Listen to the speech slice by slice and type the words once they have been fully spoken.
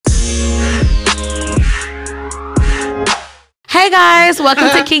Hey guys, welcome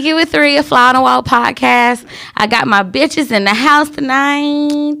to Kiki with Three, a Fly on the Wall podcast. I got my bitches in the house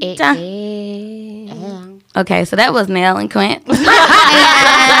tonight. Okay, so that was Nell and Quint. And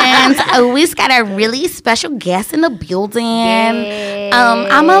we just got a really special guest in the building. Yes.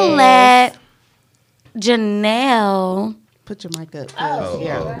 I'm going to let Janelle. Put your mic up.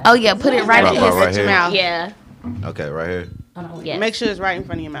 Oh, yeah, put it right at his right here. mouth. Yeah. Okay, right here. Yes. Make sure it's right in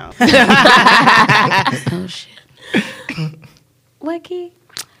front of your mouth. Oh, shit. What, Key?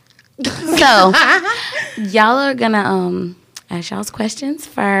 So, y'all are going to ask y'all's questions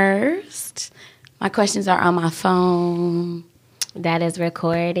first. My questions are on my phone. That is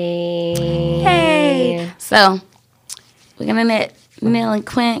recording. Hey. So, we're going to let Nell and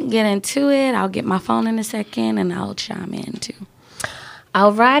Quint get into it. I'll get my phone in a second, and I'll chime in, too.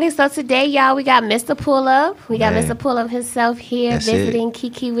 Alrighty, so today, y'all, we got Mr. Pull-Up. We got Man. Mr. Pull-Up himself here That's visiting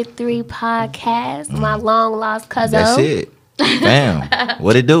Kiki with Three podcast. My long-lost cousin. That's it. Bam.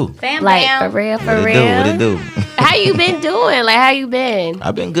 What it do? Bam, Like, bam. for real, What for it real. do? What it do? How you been doing? Like, how you been?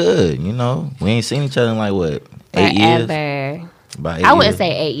 I've been good, you know. We ain't seen each other in like, what, 8 years? Forever. About 8 I wouldn't years.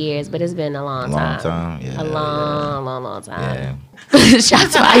 say 8 years, but it's been a long time. Long time, yeah. A long time. Yeah.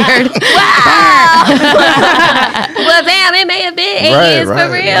 Shots fired. Well, damn, it may have been 8 years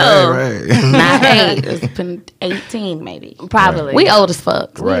for real. Right. Not 8. It's been 18, maybe. Probably. We old as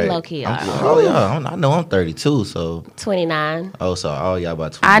fuck. Right. low-key are. Oh, yeah. I know I'm 32, so. 29. Oh, so all y'all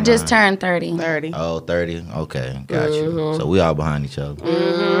about 29. I just turned 30. 30. Oh, 30. Okay, got you. So we all behind each other.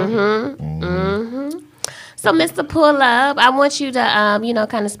 So, Mr. Pull Up, I want you to,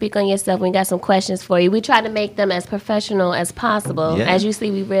 kind of speak on yourself. We got some questions for you. We try to make them as professional as possible. Yeah. As you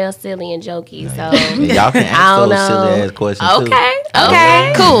see, we real silly and jokey. So, And y'all can I ask don't those know. silly ass questions too. Okay.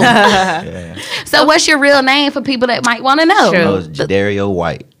 Cool. Yeah. So, what's your real name for people that might want to know? True. Oh, it's Jadario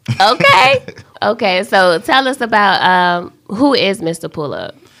White. Okay. Okay. So, tell us about who is Mr. Pull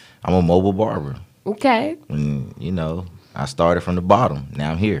Up. I'm a mobile barber. Okay. And, you know, I started from the bottom.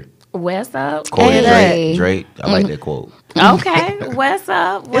 Now I'm here. What's up? Quoted Hey. Drake. I like that quote. Okay. What's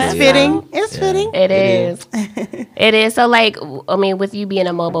up? What's It's fitting. up? It's fitting. It is. It is. So, like, I mean, with you being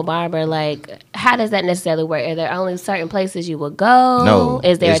a mobile barber, like, how does that necessarily work? Are there only certain places you will go? No.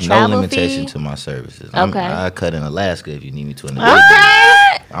 Is there there's a travel no limitation fee? to my services. Okay. I cut in Alaska if you need me to. In the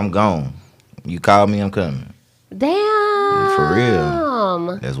Okay. I'm gone. You call me, I'm coming. Damn. For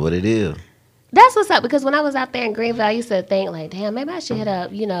real. That's what it is. That's what's up. Because when I was out there in Greenville, I used to think, like, damn, maybe I should hit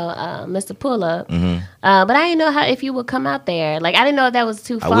up, Mr. Pull Up. Mm-hmm. But I didn't know if you would come out there. Like, I didn't know if that was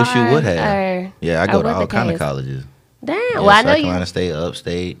too far. I wish you would have. Or, Yeah, I or go to what all the kind of case. colleges. Damn. Yeah, Well, I know South you. Carolina State,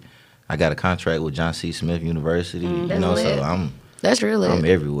 Upstate. I got a contract with John C. Smith University. You know, lit. so That's really I'm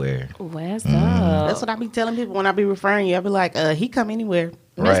everywhere. What's Mm-hmm. up? That's what I be telling people when I be referring you. I be like, he come anywhere.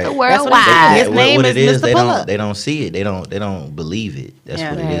 Right. Mr. That's what Worldwide. His name what is it is, Mr. they Pull-Up. don't they don't see it. They don't believe it. That's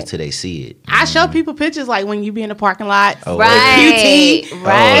Yeah. what it Right. is till they see it. I show people pictures like when you be in the parking lot. Oh, Right. QT.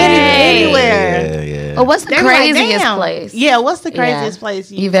 Right. Anywhere. Yeah. Oh, what's the They be like, craziest damn. place Yeah, what's the craziest place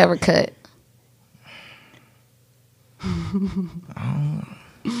you've ever cut?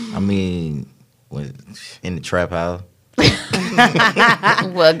 I mean, in the trap house. Well,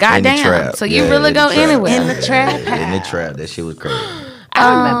 In the goddamn. trap. So you Yeah, really in the go trap. anywhere. In the trap In the trap. That shit was crazy.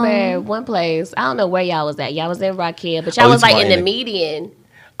 I remember one place. I don't know where y'all was at. Y'all was in Rock Hill, but y'all Oh, was you like talking in the about median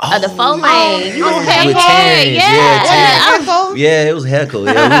of the 4 lane. You was With paying Terrence, yeah. Yeah, it was Heckle.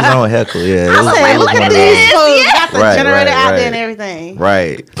 Yeah, we was on Heckle. Yeah, it was, Say, it was look one at of these those. fools. Got the Right, generator right, out there right. and everything.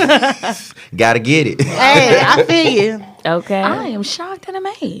 Right. Gotta get it. Hey, I feel you. Okay. I am shocked and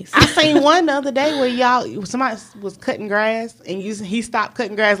amazed. I seen one the other day where somebody was cutting grass and he stopped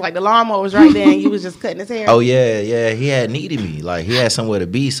cutting grass, like the lawnmower was right there and you was just cutting his hair. Oh yeah. He had needed me. Like he had somewhere to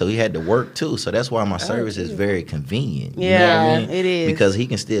be, so he had to work too. So that's why my service is very convenient. You know what I Yeah, mean? it is. Because he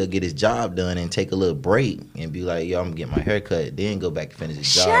can still get his job done and take a little break and be like, yo, I'm gonna get my hair cut, then go back and finish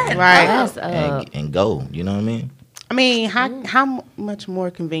his job. Right. That's up. And go. You know what I mean? I mean, how much more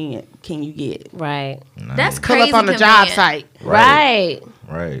convenient can you get? Right. That's Pull crazy. up on the job convenient. site. Right.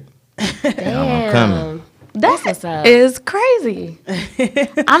 Right. Damn. I'm coming. That's what's up. Is crazy.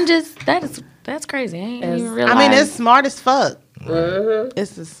 That's crazy. I ain't even realize. I mean, it's smart as fuck. Mm-hmm.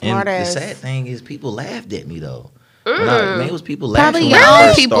 It's the And smart the ass. sad thing is, people laughed at me though. Man, it was people laughing. probably when your I own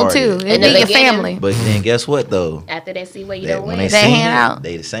first people started. too. In And the then your beginning. family. But then guess what though? After they see where you That don't when win. they They seen hand it, out.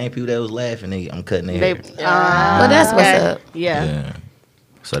 they the same people that was laughing. I'm cutting their They, hair. Well, that's what's okay. up. Yeah. Yeah.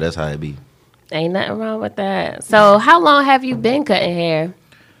 So that's how it be. Ain't nothing wrong with that. So how long have you been cutting hair?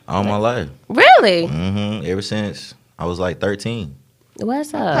 All my life. Really? Ever since I was like 13.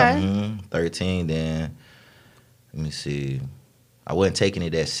 What's up? Okay. 13. Then let me see. I wasn't taking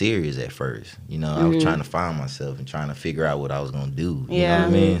it that serious at first. You know, I was trying to find myself and trying to figure out what I was gonna do. You know what I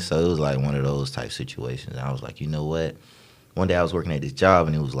mean? So it was like one of those type situations. I was like, you know what? One day I was working at this job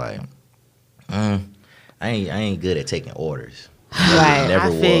and it was like, I ain't good at taking orders. Right, Never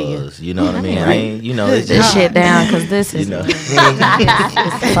I feel was. You know what I mean? I ain't, you know, it's This just, shit down because this is you know,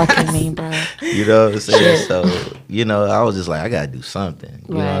 it's fucking me, bro. you know what I'm saying? So, you know, I was just like, I gotta do something.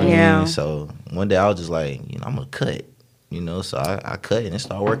 You know what I mean? Yeah. So one day I was just like, you know, I'm gonna cut. You know, so I cut and it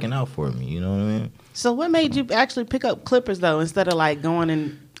started working out for me. You know what I mean? So what made you actually pick up clippers though, instead of like going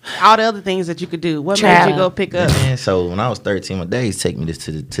and all the other things that you could do? What made you go pick up? Man, so when I was 13, my dad used to take me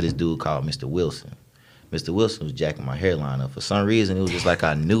to this dude called Mr. Wilson. Mr. Wilson was jacking my hairline up. For some reason, it was just like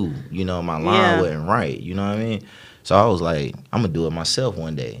I knew, you know, my line wasn't right. You know what I mean? So I was like, I'm going to do it myself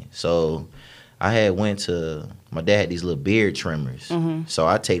one day. So I had went to, my dad had these little beard trimmers. So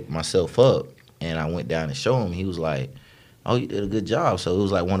I taped myself up and I went down and showed him. He was like, oh, you did a good job. So it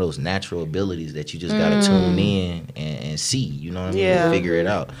was like one of those natural abilities that you just got to tune in and see, you know what I mean? Yeah. Figure it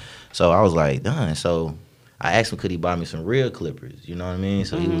out. So I was like, done. So I asked him, could he buy me some real clippers? You know what I mean?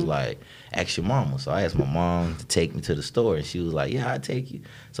 So he was like, ask your mama. So I asked my mom to take me to the store, and she was like, yeah, I'll take you.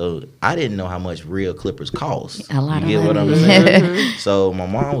 So I didn't know how much real clippers cost. A lot you of get what money. I'm saying? So my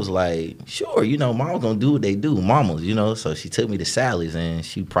mom was like, sure, you know, mom's going to do what they do, mamas, you know. So she took me to Sally's, and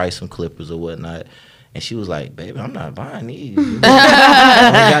she priced some clippers or whatnot. And she was like, baby, I'm not buying these. You know? I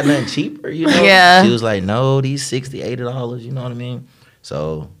ain't got nothing cheaper, you know? Yeah. She was like, no, these $60, $80, you know what I mean?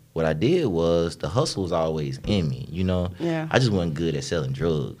 So what I did was the hustle was always in me, you know? Yeah. I just wasn't good at selling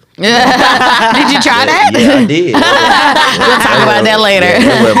drugs. Did you try that? Yeah, I did. We'll talk about that later.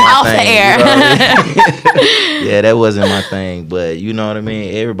 That wasn't my Off the thing, air. you know what I mean? Yeah, that wasn't my thing. But you know what I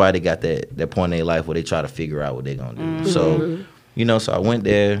mean? Everybody got that point in their life where they try to figure out what they're going to do. So, you know, so I went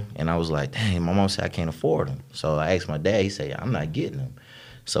there and I was like, dang, my mom said I can't afford them. So I asked my dad, he said, I'm not getting them.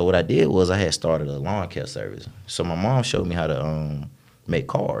 So what I did was I had started a lawn care service. So my mom showed me how to make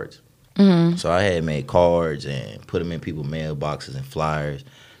cards. So I had made cards and put them in people's mailboxes and flyers.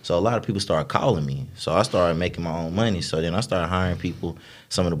 So a lot of people started calling me. So I started making my own money. So then I started hiring people,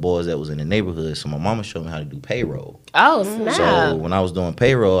 some of the boys that was in the neighborhood. So my mama showed me how to do payroll. Oh, snap. So when I was doing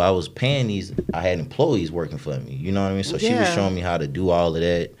payroll, I was paying these. I had employees working for me. You know what I mean? So she was showing me how to do all of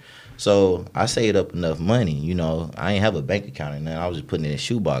that. So I saved up enough money. You know, I ain't have a bank account and I was just putting it in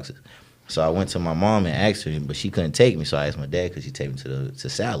shoe boxes. So I went to my mom and asked her, but she couldn't take me. So I asked my dad because he take me to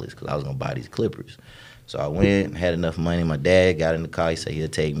Sally's because I was gonna buy these clippers. So I went, had enough money. My dad got in the car. He said he'll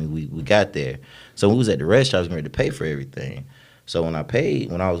take me. We got there. So when we was at the restaurant, I was ready to pay for everything. So when I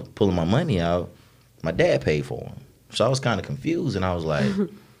was pulling my money out, my dad paid for them. So I was kind of confused, and I was like,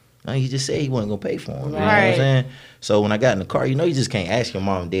 oh, he just said he wasn't going to pay for them. You know what I'm saying? So when I got in the car, you know you just can't ask your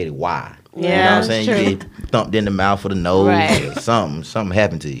mom and daddy why. Yeah, you know what I'm saying? true. You get thumped in the mouth or the nose Right. or something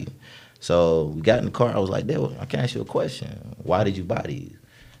happened to you. So we got in the car. I was like, Dad, I can ask you a question. Why did you buy these?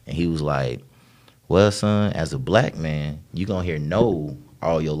 And he was like, well, son, as a black man, you're going to hear no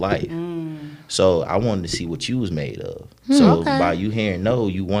all your life. So I wanted to see what you was made of. So by you hearing no,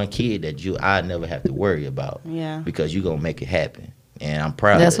 you one kid that I never have to worry about. Yeah. Because you're going to make it happen. And I'm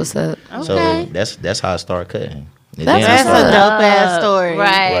proud That's of what's it. up. So that's how I started cutting. And That's then I That's started- a dope ass story.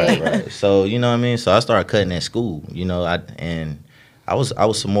 Right. Right. So you know what I mean. So I started cutting at school. You know, I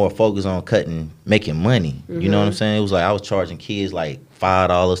was some more focused on cutting, making money. You know what I'm saying? It was like I was charging kids like $5,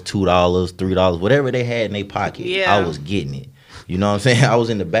 $2, $3, whatever they had in their pocket. Yeah. I was getting it. You know what I'm saying? I was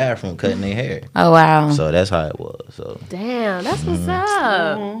in the bathroom cutting their hair. Oh, wow. So that's how it was. So Damn, that's what's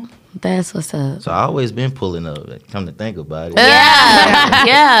up. That's what's up. I always been pulling up. Come to think about it. Yeah.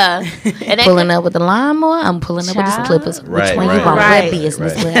 Yeah. And that Pulling up with the lawnmower, I'm pulling up with the Child. clippers. Right, Which one right, you want? right. What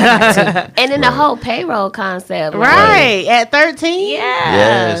business? Right. What I got to? And then the whole payroll concept. like, Right. At 13?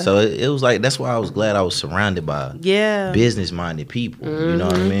 Yeah. So it was like that's why I was glad I was surrounded by Yeah. business minded people. You know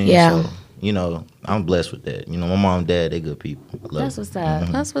what I mean? Yeah. So, you know, I'm blessed with that. You know, my mom and dad, they good people. Love That's them. what's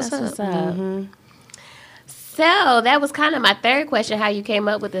up. That's what's That's up. what's up. So that was kind of my third question, how you came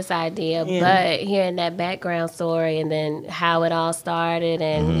up with this idea. Yeah. But hearing that background story and then how it all started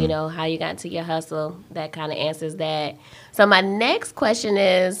and, you know, how you got into your hustle, that kind of answers that. So my next question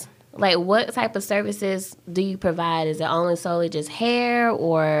is, like, what type of services do you provide? Is it only solely just hair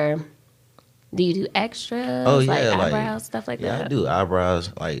or do you do extras? Oh, like yeah, like- eyebrows, stuff like Yeah, that? I do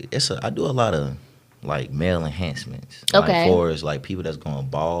eyebrows. Like I do a lot of like male enhancements. Okay. Like for as like people that's going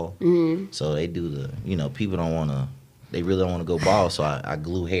bald. So they do the people don't want to. They really don't want to go bald. So I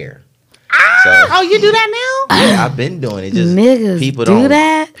glue hair. So Oh, you do that now? yeah, I've been doing it. Just Niggas people do don't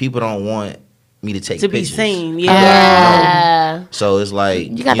that? People don't want me to take To be pictures. seen. Yeah. Yeah. Yeah. So it's like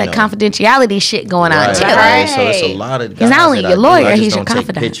You got that know, confidentiality shit going on right, too. right. So it's a lot of guys He's not only that your I do, lawyer, I just he's your don't take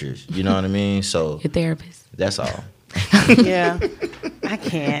confidant. pictures. You know what I mean? So Your therapist. that's all. Yeah. I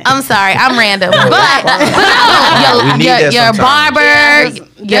can't. I'm sorry, I'm random, but We need that your sometimes. barber,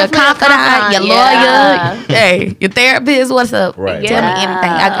 your definitely a confidant, confidant, your yeah. lawyer, hey, your therapist. What's up? Right. Tell me anything.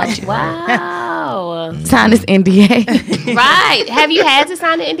 I got you. Wow. Sign this NDA. Right. Have you had to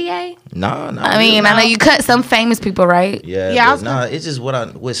sign an NDA? Nah. I mean, I know you cut some famous people, right? Yeah, Yeah, I but was nah, it's just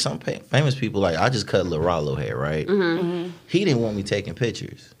with some famous people, like I just cut Lil Rallo hair, right? Mm-hmm. He didn't want me taking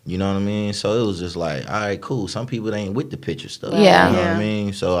pictures. You know what I mean? So it was just like, all right, cool. Some people ain't with the picture stuff. Yeah. You know what Yeah. I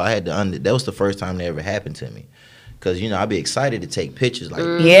mean? So I had to that was the first time that ever happened to me. Cause I'd be excited to take pictures, like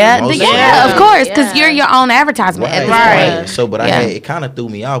Yeah, most yeah, celebrities. of course, because Yeah. you're your own advertisement at this Right. point. So, but Yeah. it kind of threw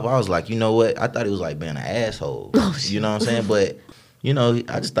me off. I was like, you know what? I thought it was like being an asshole. You know what I'm saying? But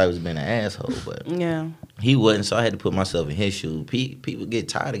I just thought it was being an asshole. But Yeah. he wasn't, so I had to put myself in his shoes. People get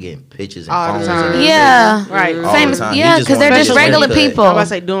tired of getting pictures and All the phones. time. and Yeah, Right. all famous. the time. He Yeah, just because they're wanted just his regular haircut. people. I was about to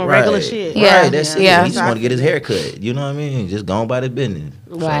say doing regular shit. Yeah. Right, that's Yeah. it. He just want to get his hair cut. You know what I mean? Just going by the business.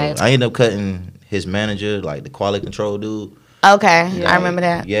 Right. So I ended up cutting his manager, like the quality control dude. Okay, I remember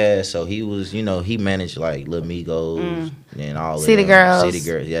that. Yeah, so he was, he managed like Lil Migos and all City of them. Girls. City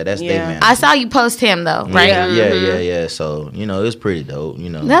Girls. Yeah, that's Yeah. their manager. I saw you post him though, right? Yeah. So, it was pretty dope,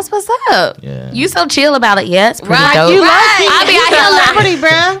 That's what's up. Yeah. You so chill about it. Yeah, it's pretty Right, dope. you I be out here Celebrity,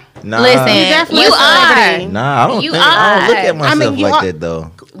 bro. Nah, Listen, definitely you a celebrity. are. Nah, I don't You think I don't look are. at myself I mean, you like are- that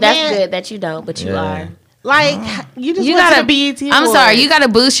though. That's Man. good that you don't, but you Yeah. are. Like you just You went gotta to the BET. I'm Awards. sorry, you gotta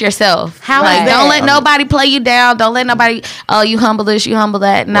boost yourself. How like, is don't that? let nobody play you down. Don't let nobody. Oh, you humble this, you humble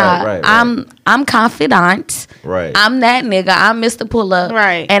that. Nah, right. I'm confident. Right. I'm that nigga. I'm Mr. Pull Up.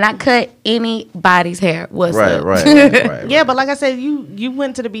 Right. And I cut anybody's hair. What's up? Right. Yeah, but like I said, you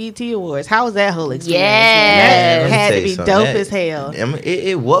went to the BET Awards. How was that whole experience? Yes. That Let me had tell to you be something. dope That- as hell. I mean,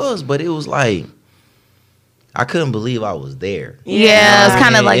 it was, but it was like I couldn't believe I was there. Yeah, it's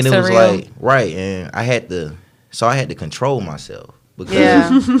kind of like and it was surreal. like right, and I had to control myself because Yeah.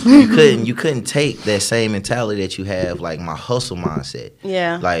 you couldn't take that same mentality that you have, like my hustle mindset.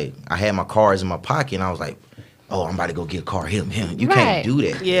 Yeah. Like I had my cards in my pocket and I was like, oh, I'm about to go get a car. Him. You Right. can't do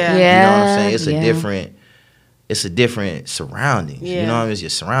that. Yeah. You know what I'm saying? It's Yeah. a different surroundings. Yeah. You know what I mean? Your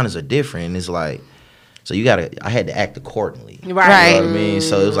surroundings are different. And it's like, so I had to act accordingly. Right. You know what I mean?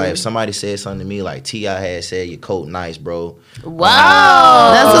 So it was like if somebody said something to me, like T.I. had said, your coat nice, bro. Whoa.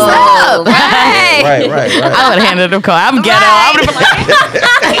 That's what's up. Right. Right. I would have handed him call. I'm ghetto. I would have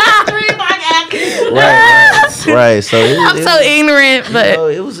been like, Right. So I'm so ignorant, but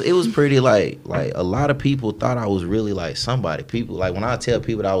it was pretty like a lot of people thought I was really like somebody. People like when I tell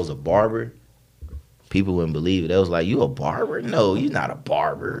people that I was a barber, people wouldn't believe it. They was like, "You a barber? No, you're not a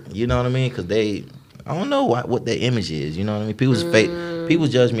barber." You know what I mean? Because I don't know what their image is. You know what I mean? People's people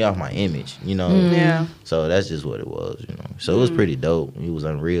judge me off my image. You know. Yeah. So that's just what it was. You know. So it was pretty dope. It was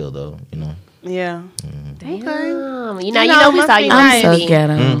unreal though. You know. Yeah. Damn. You know, know, we must saw be you on nice. I'm so TV.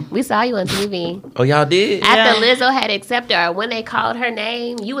 ghetto. We saw you on TV. Oh, y'all did? After Lizzo had accepted her, when they called her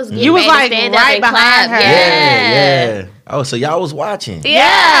name, you was getting You was, ready like, to stand right up and behind clap. her. Yeah. Oh, so y'all was watching?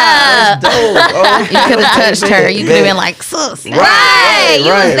 Yeah. That's dope. Oh, You could have touched her. You could have been like, sus. Right.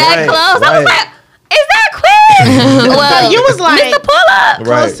 You was that close. I was like, is that Quinn? Well, you was like Mr. Pull Up. close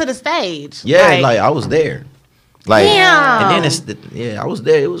Right. to the stage. Yeah, like I was there. Like, Damn. and then I was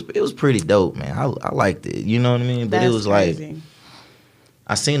there. It was pretty dope, man. I liked it. You know what I mean? But That's it was like crazy.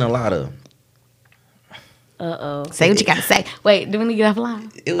 I seen a lot of. Say what you got to say. Wait, do we need to get off the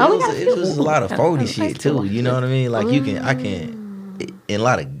line? It was a lot of phony shit too. You know what I mean? Like I can, and a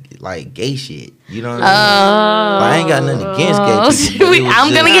lot of like gay shit. You know what I mean? Like, I ain't got nothing against gay people. but it was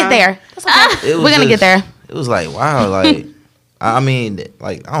I'm going to just- get there. it was We're going to get just- there. It was like wow, like I mean,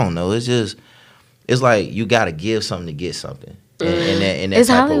 like I don't know. It's like you got to give something to get something. And that It's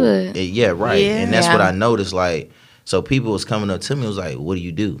type Hollywood. Yeah, right. Yeah. And that's Yeah. what I noticed. Like, so people was coming up to me. Was like, "What do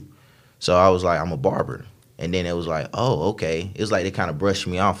you do?" So I was like, "I'm a barber." And then it was like, "Oh, okay." It was like they kind of brushed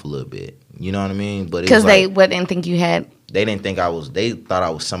me off a little bit. You know what I mean? But Because they they wouldn't think you had. they didn't think I was. They thought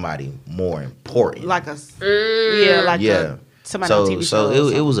I was somebody more important. Like yeah, like yeah. somebody on TV So show.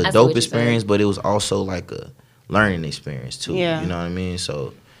 it was a I see what dope you're experience, but it was also like a learning experience too. Yeah. You know what I mean?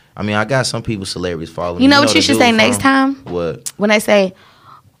 So I mean, I got some people, celebrities following. You know me. what you the should dude say next from- time? What? When they say,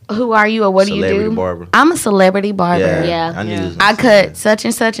 who are you or what do you Celebrity do? barber. I'm a celebrity barber. Yeah. I knew. Yeah. you was gonna I say cut that. such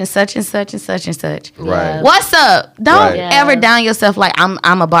and such and such and such and such and such. Right. What's up? Don't Right. ever down yourself like I'm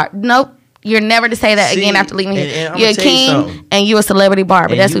a barber. Nope. You're never to say that See, again after leaving and here. I'ma you're a tell you king something. and you a celebrity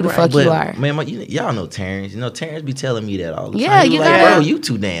barber. And That's who you the right, fuck but, you are. Man, y'all know Terrence. You know, Terrence be telling me that all the Yeah, time. He you like, gotta- bro, you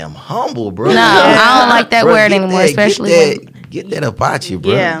too damn humble, bro. No, I don't like that Bro, word get anymore, that- especially get get that about you,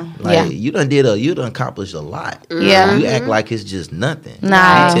 bro. Yeah. Like you done accomplished a lot. Yeah. You act like it's just nothing.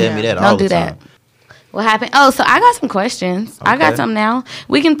 Nah. You tell me that Don't all do the time. that. What happened? Oh, so I got some questions. I got Okay. some now.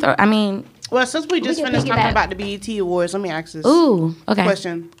 We can throw. I mean, Well, since we just can finished talking piggyback. about the BET Awards, let me ask this ooh, okay.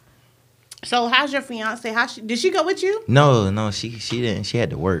 question. So, how's your fiance? Did she go with you? No, she didn't. She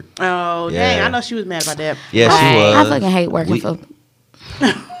had to work. Oh, dang! Yeah. I know she was mad about that. Yeah, Right. she was. I fucking hate working for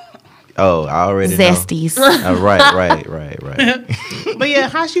Oh, I already Zesties. know. Right. But yeah,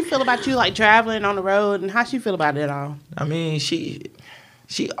 how she feel about you like traveling on the road, and how she feel about it all? I mean, she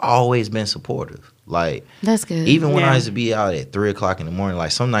always been supportive. Like That's good. even when Yeah. I used to be out at 3:00 in the morning,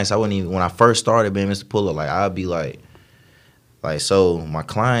 like some nights I wouldn't even. When I first started being Mr. Puller, like I'd be like so my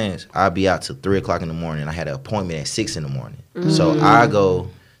clients, I'd be out till 3:00 in the morning. I had an appointment at 6 in the morning, so I go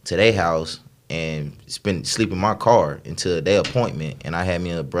to their house and sleep in my car until their appointment, and I had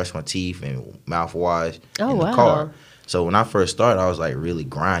me to brush my teeth and mouthwash Oh, in the wow. car. So when I first started, I was like really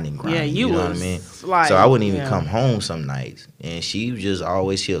grinding. Yeah, you know what I was mean. like, So I wouldn't even yeah. come home some nights, and she just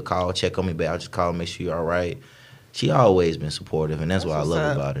always she'll call, check on me, but I'll just call, make sure you're all right. She always been supportive, and that's what I what's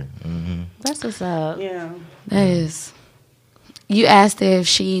love up. about her. Mm-hmm. That's what's up. Yeah. That is. You asked if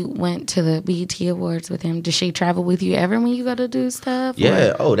she went to the BET Awards with him. Did she travel with you ever when you go to do stuff? or-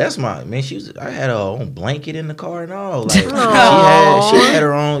 Yeah. Oh, that's my man. I had her own blanket in the car and all. Like she had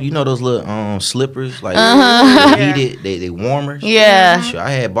her own. You know those little slippers, like they heated, they warmers. Yeah.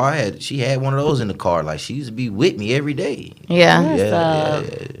 Sure, she had one of those in the car. Like she used to be with me every day. Yeah. Yeah.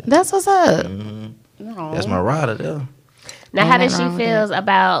 That's what's up. No. That's my rider there. Now, Ain't how does nothing she wrong with feels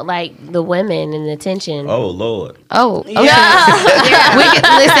about like the women and the attention? Oh Lord. Oh, okay. Yeah. We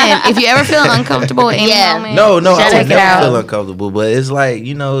can, listen, if you ever feel uncomfortable at any Yeah. moment, No, I check would it never out. feel uncomfortable. But it's like,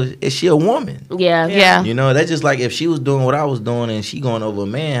 is she a woman? Yeah. Yeah. You know, that's just like if she was doing what I was doing and she going over a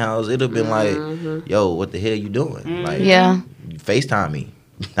man's house, it'd have been like, yo, what the hell you doing? Like, Yeah. FaceTime me.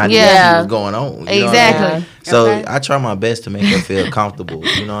 I knew Yeah. what was going on. You know what I mean? Exactly. So Okay. I try my best to make her feel comfortable.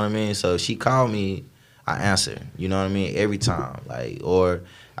 You know what I mean? So she called me, I answer. You know what I mean? Every time, like, or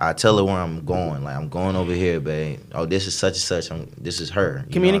I tell her where I'm going. Like, I'm going over here, babe. Oh, this is such and such. This is her.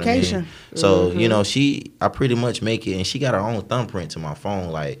 You know what I mean? Communication. So I pretty much make it, and she got her own thumbprint to my phone.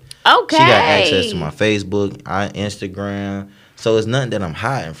 Like, Okay. she got access to my Facebook, Instagram. So it's nothing that I'm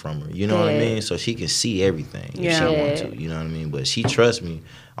hiding from her. You know what I Good. mean? So she can see everything if Yeah. she want Good. to. You know what I mean? But she trusts me.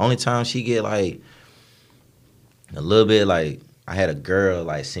 Only time she get like a little bit like I had a girl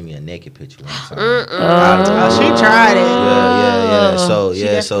like send me a naked picture one time. Oh, she tried it. Yeah. So She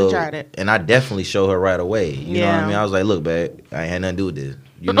definitely tried it. and I definitely show her right away. You know what Yeah. I mean? I was like, look, babe, I ain't had nothing to do with this.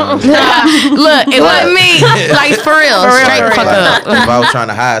 You know what I mean? Look, it wasn't me. Like, for real. Straight the fuck up. If I was trying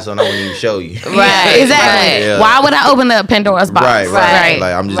to hide something, I wouldn't even show you. Right, exactly. Yeah. Why would I open up Pandora's box? Right.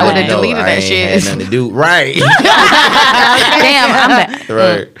 Like I'm just I would letting have you know deleted I that ain't shit. had nothing to do. Right. Damn, I'm back.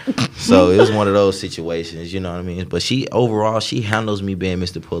 Right. So it was one of those situations, you know what I mean? But she handles me being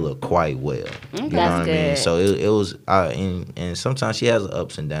Mr. Puller quite well. You know what I mean? good. So it was and sometimes she has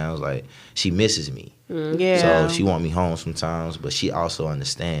ups and downs, like she misses me. Yeah. So she want me home sometimes, but she also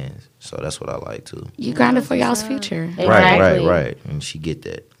understands. So that's what I like too. You grinding for y'all's future. Exactly. Right. And she get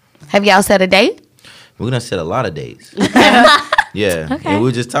that. Have y'all set a date? We're gonna set a lot of dates. Yeah. Okay. And we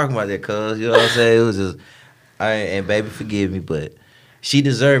were just talking about that, cuz you know what I'm saying? It was just and baby forgive me, but she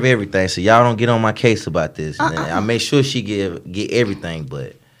deserve everything. So y'all don't get on my case about this. And I make sure she get everything,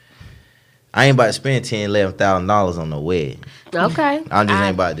 but I ain't about to spend $10,000-$11,000 on no wedding. Okay. I just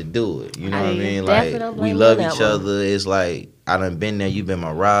ain't about to do it. You know what I mean? definitely Like don't we blame love you on each that other. It's like I done been there. You been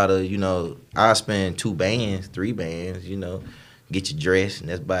my rider. You know, I spend 2 bands, 3 bands. You know, get your dress and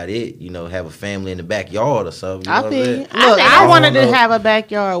that's about it. You know, have a family in the backyard or something. You know I what feel I'm you. saying? Look, think I I wanted don't to know. have a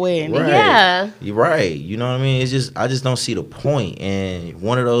backyard wedding. Right. Yeah. You're right. You know what I mean? I just don't see the point. And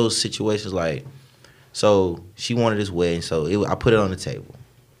one of those situations, like, so she wanted this wedding, so I put it on the table.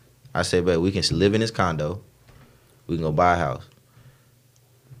 I said, babe, we can live in this condo. We can go buy a house.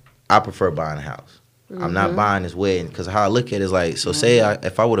 I prefer buying a house. I'm not buying this wedding because how I look at it is like, so say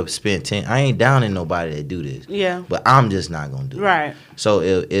if I would have spent 10, I ain't downing nobody that do this. Yeah. But I'm just not gonna do it. Right. So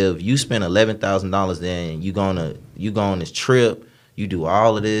if you spend $11,000, then you go on this trip, you do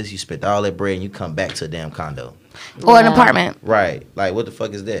all of this, you spend all that bread, and you come back to a damn condo. Or an apartment? Right. Like, what the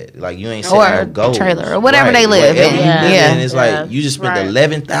fuck is that? Like, you ain't Or setting a no goals. trailer, or whatever they live Whatever in. you live Yeah. in, it's Yeah. like, you just spent Right.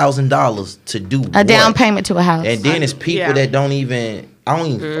 $11,000 to do A down what? payment to a house. And then it's people Yeah. that don't even, I don't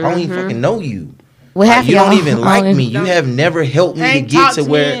even fucking know you. Well, Like, half you y'all don't even like only- me. You have never helped me to Ain't get talked to to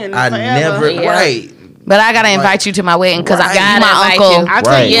where me in I forever. never, Yeah. right. But I gotta invite you to my wedding because Right. you Gotta my invite uncle. you. I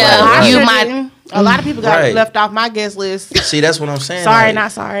tell Right, you right, what, right. I You should've my didn't. A lot of people got Right. left off my guest list. See, that's what I'm saying. Sorry,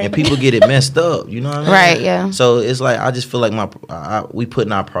 not sorry. And people get it messed up. You know what I mean? Right, yeah. So it's like I just feel like we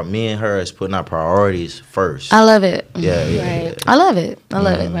putting me and her is putting our priorities first. I love it. Yeah. Right. I love it. I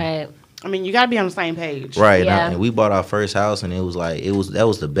love it. Right. I mean, you got to be on the same page. Right. Yeah. And we bought our first house, and it was that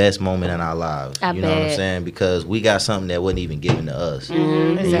was the best moment in our lives. I you know what I'm bet. saying? Because we got something that wasn't even given to us.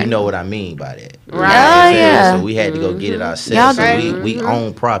 Mm-hmm. And you know what I mean by that. Right. Oh, yeah. So we had to go get it Y'all ourselves. So do. we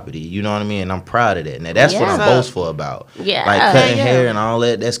own property. You know what I mean? And I'm proud of that. Now that's what Yeah. I'm boastful about. Yeah. Like cutting Yeah. hair and all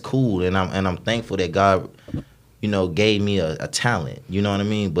that. That's cool. And I'm thankful that God, gave me a talent. You know what I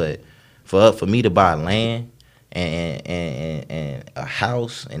mean? But for me to buy land and a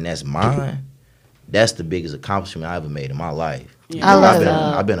house and that's mine. That's the biggest accomplishment I ever made in my life. Yeah. I love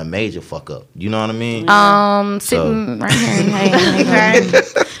I've been a major fuck up. You know what I mean? Sitting right here. Hey,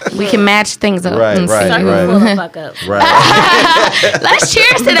 we can match things up. Right, and right, see. Circle right. full of fuck up. Right. Let's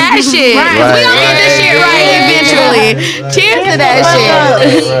cheers to that shit. Right, We gonna get this shit right eventually. Cheers to that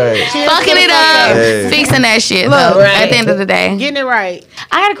shit. Right. Fucking it up, Hey. fixing that shit. Though, right. at the end of the day, Getting it right.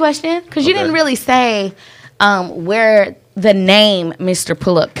 I got a question because you Okay. didn't really say where the name Mr.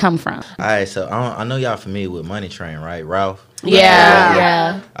 Pull Up come from. All right, so I know y'all familiar with Money Train, right? Ralph?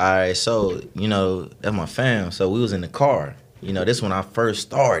 Yeah. All right, so, that's my fam. So we was in the car. This when I first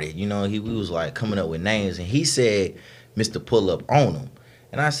started. We was like coming up with names, and he said Mr. Pull Up on him.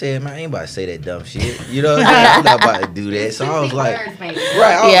 And I said, man, I ain't about to say that dumb shit. I'm not about to do that. So I was like, right,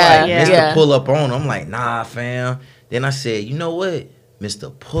 I was Yeah, like, yeah. Mr. Yeah. Pull Up on him. I'm like, nah, fam. Then I said, you know what?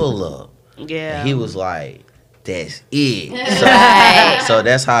 Mr. Pull Up. Yeah. And he was like, that's it. Right. So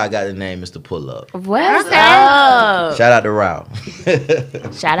that's how I got the name Mr. Pull Up. What's up? Shout out to Ralph.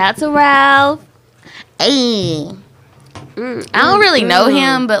 Shout out to Ralph. Hey, I don't really know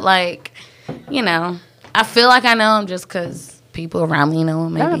him, but like, I feel like I know him just because people around me know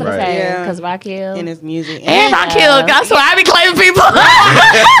him. I was Maybe. gonna Right. say, Yeah. because Rockhill. In his music. And I Yeah. killed. I swear I be claiming people.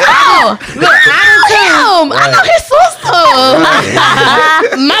 Oh, look, I know him. I know his sister.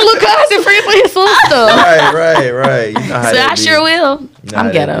 My little cousin friends with his sister. Right. You know how So that I be. sure will. You know how I'm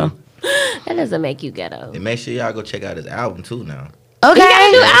that ghetto. be. That doesn't make you ghetto. And make sure y'all go check out his album too now. Okay. He got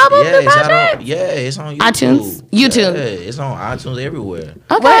a new album, Yeah, new it's out project? on, it's on iTunes? YouTube. YouTube. Yeah, it's on iTunes everywhere.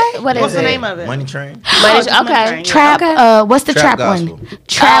 Okay. What is What's the it? name of it? Money Train. Money- Oh, okay. Train, yeah. Trap. Okay. What's the trap, Trap gospel. one?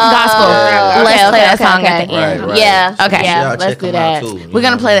 Trap gospel. Yeah. Let's Okay, play that okay, song okay. at the end. Right. Yeah. Okay. Yeah. Y'all Let's check do them out that. too. We're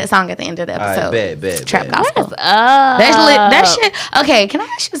gonna play that song at the end of the All right, episode. bet. Trap gospel. Oh. That's lit. That shit. Okay, can I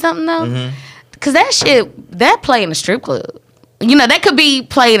ask you something though? Mm-hmm. Cause that shit that play in a strip club. That could be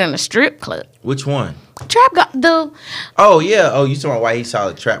played in a strip club. Which one? The Oh yeah. Oh, you talking about why he saw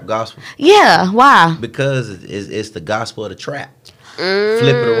the trap gospel? yeah. Why? Because it's the gospel of the trap.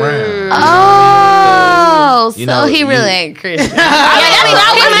 Flip it around. Oh, You so know, he really you- ain't Christian.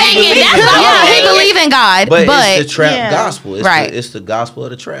 I was thinking, that's what I Yeah, was he thinking. believe in God, But but it's the trap Yeah. gospel. It's Right. it's the gospel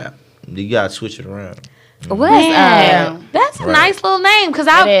of the trap. You gotta switch it around. What's Man, up? that's a Right. nice little name. Because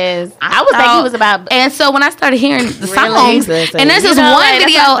It is. I was thinking he was about. And so when I started hearing the songs, Listen, and there's you this know, one like, that's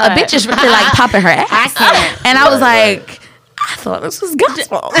video, what I a thought. bitch is really like popping her ass, and I was Right, like, I thought this was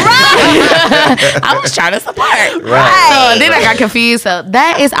gospel. I was trying to support. Right. So then I got confused. So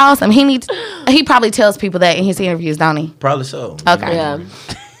that is awesome. He probably tells people that in his interviews, don't he? Probably so. Okay. Yeah.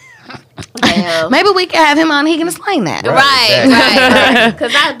 Damn. Maybe we can have him on. He can explain that. Right. Right.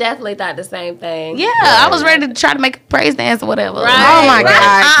 Because I definitely thought the same thing. Yeah, I was ready to try to make a praise dance or whatever. Right. Oh my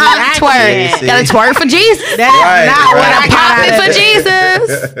God. Twerk. See? Gotta twerk for Jesus. That is Right, not what right. I got Pop out it of for it.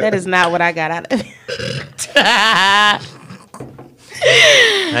 Jesus. That is not what I got out of it.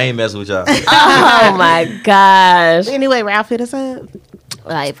 I ain't messing with y'all. Oh my gosh. Anyway, Ralph, hit us up.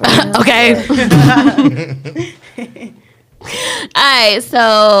 Like, for real. Okay. All right,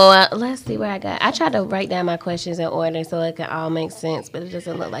 so let's see where I got. I tried to write down my questions in order so it can all make sense, but it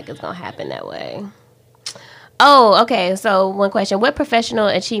doesn't look like it's gonna happen that way. Oh, okay. So one question: what professional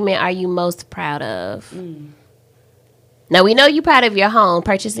achievement are you most proud of? Now we know you're proud of your home,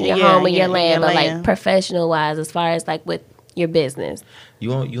 purchasing your Yeah, home and yeah, your land, your but like land. professional wise, as far as like with your business. You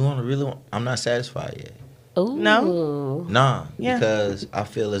want to really? I'm not satisfied yet. Ooh. No? Nah, Yeah. because I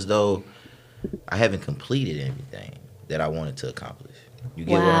feel as though I haven't completed everything that I wanted to accomplish. You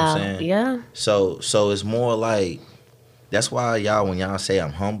get what I'm saying? Yeah. So it's more like that's why when y'all say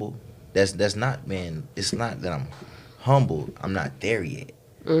I'm humble, that's not, man. It's not that I'm humble. I'm not there yet.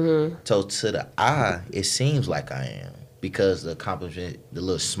 Mm-hmm. So to the eye, it seems like I am because the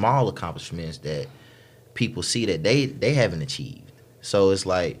little small accomplishments that people see that they haven't achieved. So it's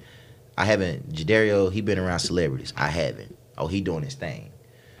like I haven't. Jadario, he been around celebrities. I haven't. Oh, he doing his thing.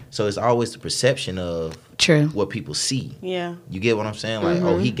 So it's always the perception of True. what people see. Yeah. You get what I'm saying? Like,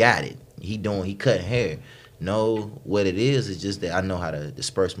 oh, he got it. he cutting hair. No, what it is just that I know how to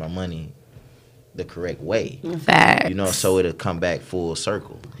disperse my money the correct way. Facts. You know, so it'll come back full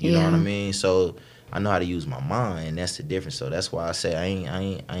circle. You know what I mean? So I know how to use my mind, and that's the difference. So that's why I say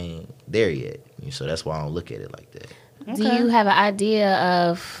I ain't there yet. So that's why I don't look at it like that. Okay. Do you have an idea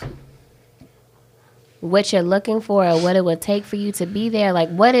of what you're looking for, or what it would take for you to be there? Like,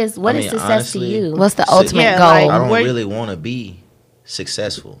 what is success honestly, to you? What's the ultimate goal? I don't really want to be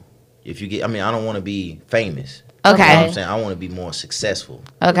successful. If you get, I don't want to be famous. Okay. You know what I'm saying? I want to be more successful.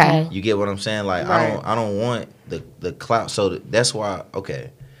 Okay. You get what I'm saying? Like, I don't want the clout. So that's why,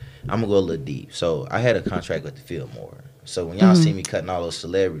 okay, I'm going to go a little deep. So I had a contract with the Fillmore. So when y'all see me cutting all those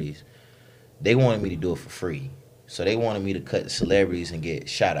celebrities, they wanted me to do it for free. So they wanted me to cut the celebrities and get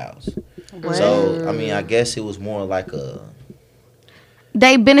shout outs. Wow. So, I guess it was more like a...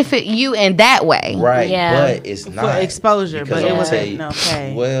 They benefit you in that way. Right, but it's not. For exposure, but it wasn't no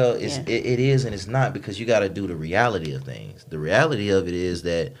pay. Well, it is and it's not, because you got to do the reality of things. The reality of it is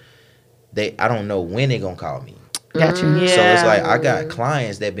that I don't know when they're going to call me. Got you. Yeah. So it's like I got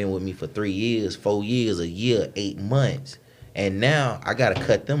clients that been with me for 3 years, 4 years, a year, 8 months. And now I got to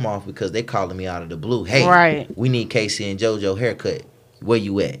cut them off because they calling me out of the blue. Hey, we need Casey and JoJo haircut. Where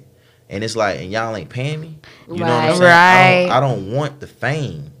you at? And it's like, and y'all ain't paying me? You know what I'm saying? Right. I don't want the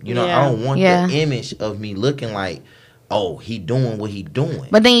fame. You know, I don't want the image of me looking like, oh, he doing what he doing.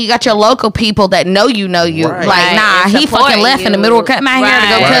 But then you got your local people that know you. Right. Like, nah, he fucking left in the middle of cutting my hair to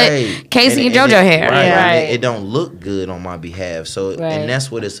go cut Casey and JoJo hair. Right. It don't look good on my behalf. So, and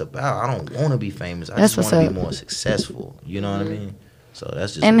that's what it's about. I don't want to be famous. I just want to be more successful. You know what I mean? So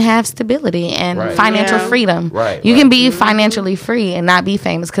that's just, and have stability and financial freedom. Right. You can be financially free and not be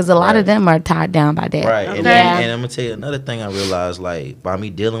famous, because a lot of them are tied down by debt. Right. And I'm gonna tell you another thing I realized, like, by me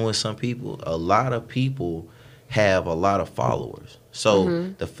dealing with some people, a lot of people have a lot of followers.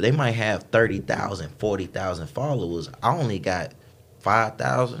 So they might have 30,000, 40,000 followers. I only got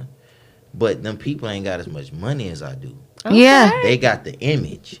 5,000, but them people ain't got as much money as I do. Okay. Yeah. They got the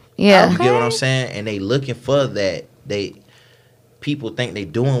image. Yeah. You get what I'm saying? And they looking for that. People think they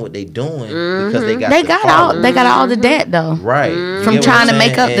doing what they doing because they got all the debt though. Right. From trying to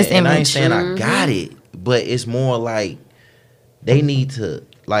make up this image. And I ain't saying I got it, but it's more like they need to,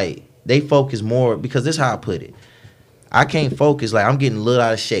 like, they focus more, because this is how I put it. I can't focus, like, I'm getting a little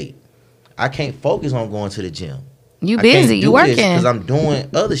out of shape. I can't focus on going to the gym. You busy, you working. Because I'm doing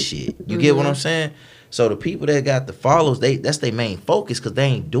other shit. You get what I'm saying? So the people that got the followers, that's their main focus, because they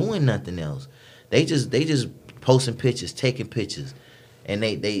ain't doing nothing else. They just posting pictures, taking pictures, and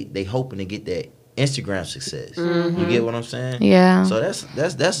they hoping to get that Instagram success. You get what I'm saying? Yeah. So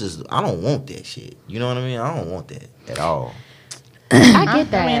that's just, I don't want that shit. You know what I mean? I don't want that at all. I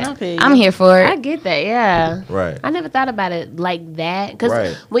get that. I'm here for it. I get that, yeah. Right. I never thought about it like that.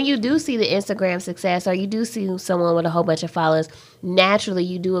 Because when you do see the Instagram success, or you do see someone with a whole bunch of followers, naturally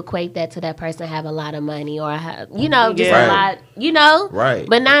you do equate that to that person have a lot of money, or, just a lot, Right.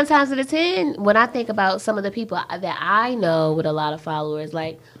 But 9 times out of 10, when I think about some of the people that I know with a lot of followers,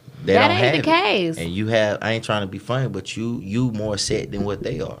 like, that ain't the case. And you have, I ain't trying to be funny, but you more set than what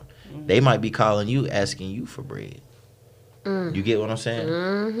they are. They might be calling you, asking you for bread. You get what I'm saying?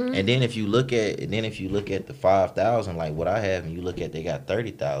 And then if you look at the 5,000, like what I have, and you look at they got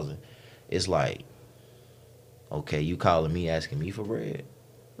 30,000, it's like, okay, you calling me, asking me for bread?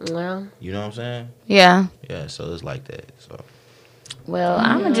 Well, you know what I'm saying? Yeah. Yeah. So it's like that. So. Well,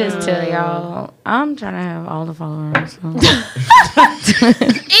 I'm gonna just tell y'all, I'm trying to have all the followers. So. And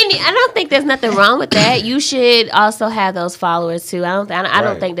I don't think there's nothing wrong with that. You should also have those followers too. I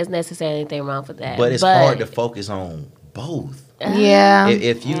don't think there's necessarily anything wrong with that. But it's hard to focus on both. Yeah.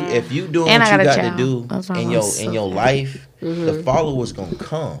 If you doing what you got to do in your life, the followers gonna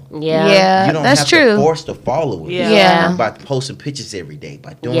come. Yeah. You don't have to force the followers. Yeah. By posting pictures every day,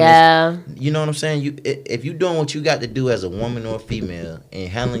 by doing this. You know what I'm saying? If you doing what you got to do as a woman or a female and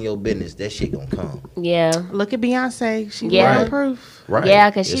handling your business, that shit gonna come. Yeah. Look at Beyonce. She proof. Right. Yeah,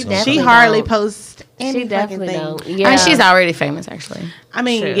 because she hardly posts any she definitely fucking thing. Don't. Yeah. I mean, she's already famous, actually. I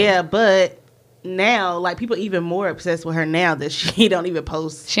mean, but now, like, people even more obsessed with her now that she don't even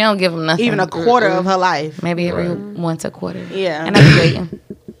post. She don't give them nothing. Even a quarter of her life. Maybe every once a quarter. Yeah. And I get you.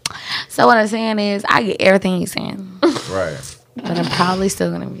 So what I'm saying is, I get everything you're saying. Right. But I'm probably still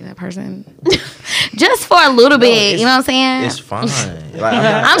gonna be that person, just for a little bit. You know what I'm saying? It's fine. Like,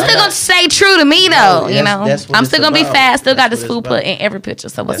 I'm still gonna stay true to me, though. I'm still gonna be fast. Still got the swoop put in every picture.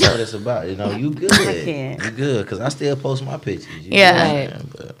 So what's that's up? what it's about. You good. You good, because I still post my pictures. Yeah.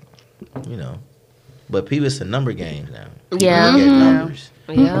 But, but people, it's a number game now. Yeah. Look at numbers.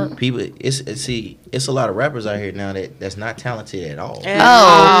 Yeah. People, it's a lot of rappers out here now that's not talented at all. Oh,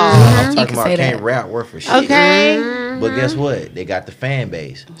 I'm you talking can about say can't that. rap worth for shit. Okay. But guess what? They got the fan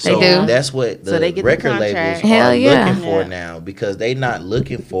base. They do. That's what the So they get the record contract. labels Hell are yeah. looking for Yeah. now, because they not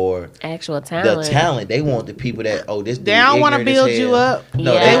looking for Actual the talent. talent. They want the people that this. They don't want to build you up.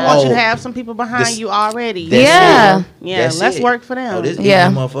 No, Yeah. They want you to oh, have some people behind this- you already. that's Yeah. it. Yeah, That's let's it. work for them. Oh, this Yeah.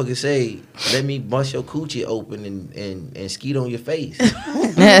 motherfucker say, let me bust your coochie open and skeet on your face.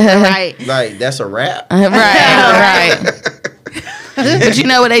 Right. Like, that's a rap. right. But you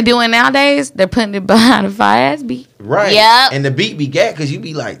know what they doing nowadays? They're putting it behind a fire ass beat. Right. Yep. And the beat be gat because you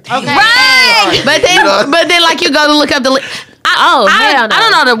be like, damn. Okay. Right. But then like you go to look up the. Oh, hell no. I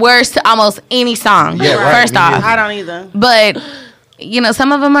don't know the words to almost any song. Yeah, right. First Me off, neither. I don't either. but you know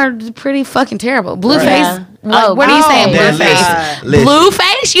some of them are pretty fucking terrible. Blueface. Yeah. What are you saying, Oh, Now, Blueface? listen.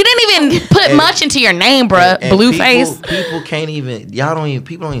 Blueface? You didn't even put And- much into your name, bruh. And Blueface. People can't even.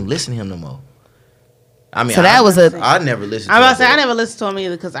 People don't even listen to him no more. I mean, So that was a- I never listened. I'm to about to say him, I but never listened to him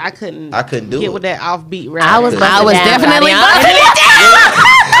either because I couldn't do get it. with that offbeat rap. I was I was Bustin' Down, definitely Tatiana. busting it down.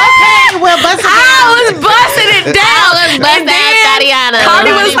 Okay, well, bust it I down. was busting it down. Bust And down, then Tatiana.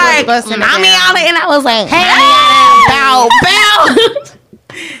 Cardi was Cardi was like, busting it "Mommy down. on it," and I was like, "Hey, bow, bow."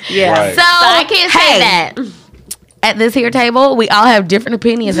 Yeah. Right. So, So I can't say hey, that. at this here table, we all have different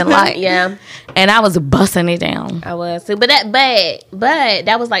opinions in life. Yeah, And I was busting it down. I was too. But that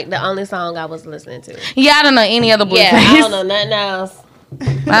was like the only song I was listening to. Yeah, I don't know any other Blueface. Yeah, I don't know nothing else.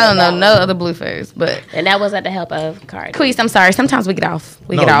 I don't know no other Blueface, but And that was at the help of Cardi. Queez, I'm sorry. Sometimes we get off.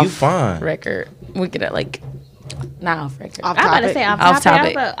 We No, get off you fine. record. We get it like not off record. Off I'm about to topic. say off Off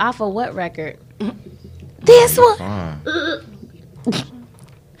topic. topic. Off of what record? This one. Fine.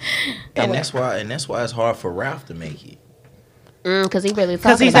 and that's why it's hard for Ralph to make it. Because he really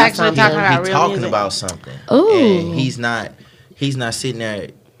 'Cause talking he's about actually something. talking about He's real talking music. about something. Ooh. And he's not sitting there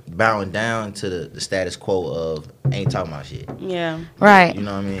bowing down to the status quo of ain't talking about shit. Yeah. Right. You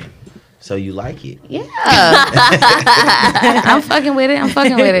know what I mean? So you like it. Yeah. I'm fucking with it. I'm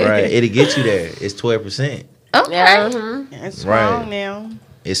fucking with it. Right. It'll get you there. It's 12%. Okay. Yeah, mhm. It's strong Right. now.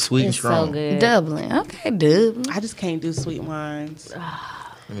 It's sweet and It's so strong. good. Dublin. Okay, Dublin. I just can't do sweet wines.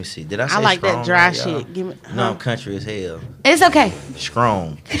 Let me see. Did I say I like strong that dry right, y'all? shit. Give me. No, I'm country as hell. It's okay.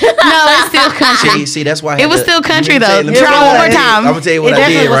 Strong. No, it's still country. See, that's why I It had was to- still country, let me though. tell you Try what one I more did. time. I'm gonna tell you what It I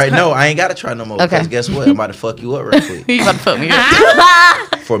definitely did was right. No, I ain't gotta try no more. Okay. Because guess what? I'm about to fuck you up real quick. You about to fuck me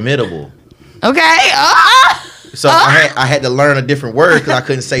up. Formidable. Okay. So I had to learn a different word because I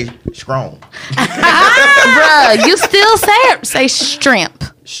couldn't say strong. Bruh, you still say shrimp.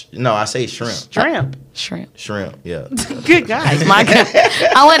 No, I say shrimp. Shrimp. Shrimp. Shrimp. Yeah. Good guy. My God.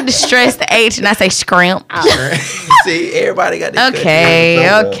 I wanted to stress the H and I say scrimp. See, everybody got this.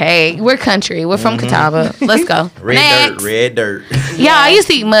 Okay. We're country. We're from Catawba. Let's go. Red Next. dirt. Red dirt. Yeah, I used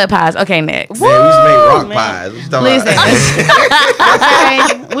to eat mud pies. Okay, next. Man, we used to make rock man. pies. What you talking Listen.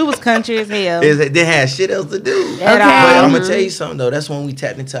 about? Okay. We was country as hell. They had shit else to do. At Okay. all. But I'm gonna tell you something though. That's when we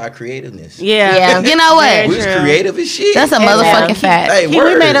tapped into our creativeness. Yeah. Yeah. You know Very what? We was true. creative as shit. That's a Yeah. motherfucking fact. Hey, We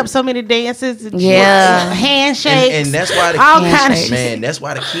word. made up so many dances. and Yeah. Handshakes. And that's why the all kids, kind of shit. man, that's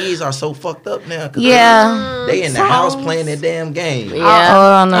why the kids are so fucked up now. 'Cause Yeah. they in the house playing their damn game. Yeah.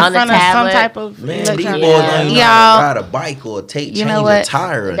 Oh, no. On in the front of some tablet. type of Man, these boys electronic- don't even know how Y'all- to ride a bike or change You know a what?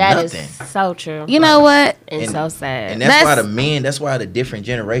 tire or That is nothing. so true. You know what? and so sad. And that's why That's- that's why the different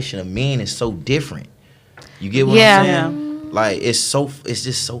generation of men is so different. You get what Yeah. I'm saying? Like it's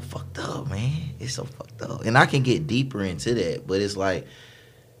just so fucked up, man. It's so fucked up. And I can get deeper into that, but it's like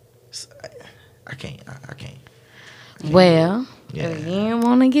I can't. Well, Yeah. if you don't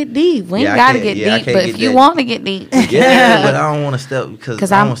want to get deep, we ain't Yeah, I got to can't- get yeah, I deep. can't But get if you that. want to get deep, Yeah, but I don't want to step because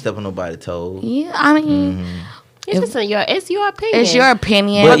 'Cause I don't I'm- want to step on nobody's toes. yeah, I mean, It's just it's your opinion. it's your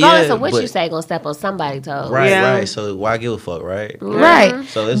opinion. But Regardless yeah, of what but- you say, gonna step on somebody's toes. Right, Yeah. right. So why give a fuck, right? Right.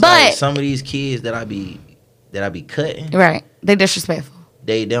 So it's But- like some of these kids that I be cutting, Right. They disrespectful.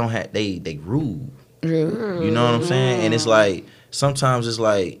 they don't have they rude. Rude. You know what I'm saying? And it's like sometimes it's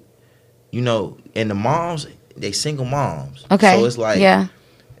like, you know, and the moms, they single moms. Okay. So it's like yeah.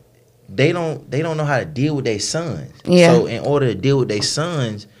 they don't know how to deal with their sons. Yeah. So in order to deal with their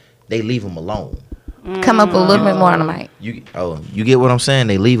sons, they leave them alone. Come up a little bit more on the mic. You get what I'm saying?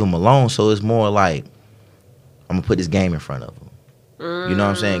 They leave them alone. So it's more like I'm gonna put this game in front of them. You know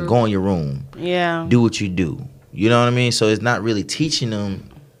what I'm saying? Go in your room. Yeah. Do what you do. You know what I mean? So it's not really teaching them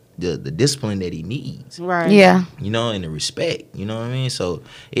the discipline that he needs. Right. Yeah. You know, and the respect. You know what I mean? So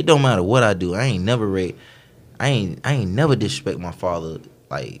it don't matter what I do. I ain't never disrespect my father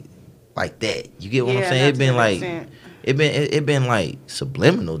like that. You get what I'm Yeah, saying? not It to been that like extent. it been like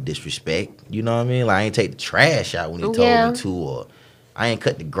subliminal disrespect. You know what I mean? Like I ain't take the trash out when he told Yeah. me to, or I ain't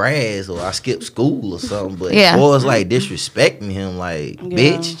cut the grass or I skipped school or something. But Yeah. boys like disrespecting him, like,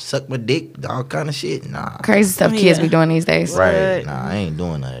 bitch, suck my dick, all kind of shit. Nah. Crazy stuff kids be doing these days. Right. Nah, I ain't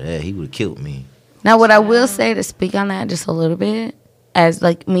doing none of that. He would have killed me. Now, what I will say to speak on that just a little bit, as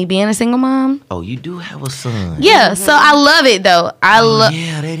like me being a single mom. Oh, you do have a son. Yeah, so I love it though. I love.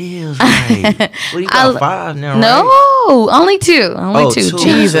 Yeah, that is right. What, you got 5 now, No, right? only 2. Only 2.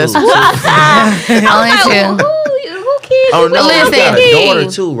 Jesus. Only 2. Who kids? Oh, no, Listen. you got a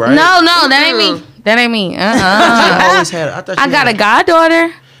daughter too, right? No, that ain't me. That ain't me. I always had, I got a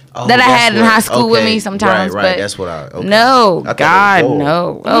goddaughter Oh, that I that's had in what- high school with okay. me sometimes. Right, But that's what I. Okay. no, I thought God, it was both.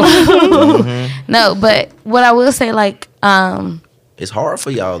 no. Oh. No, but what I will say, like, It's hard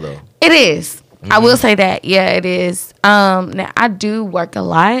for y'all though. it is. I will say that. Yeah, it is. Now I do work a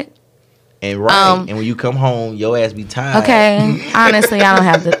lot. And and when you come home, your ass be tired. Okay, honestly, I don't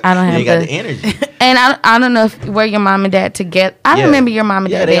have the. I don't You have ain't got the. the energy. And I don't know if were your mom and dad together. I Yeah. remember your mom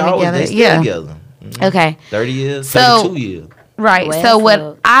and dad they being always together. they still Yeah. together. Mhm. Okay. 30 years, So- 32 years. Right. Well, So what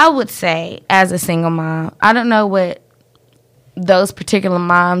so- I would say as a single mom, I don't know what those particular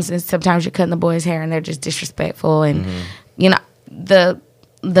moms, and sometimes you're cutting the boys' hair and they're just disrespectful, and you know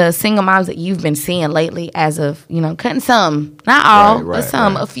the single moms that you've been seeing lately, as of cutting some, not all, Right, but right,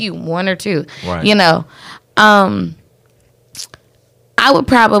 some, right. a few, 1 or 2. Right. I would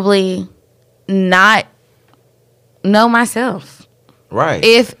probably not know myself Right.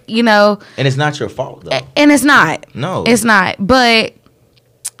 if And it's not your fault though. and it's not. No. It's not. But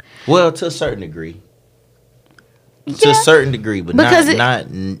Well, to a certain degree. To a certain degree, but Because not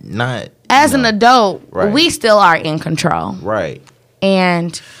as an adult, Right. we still are in control. Right.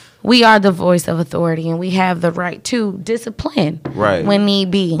 And we are the voice of authority, and we have the right to discipline Right. when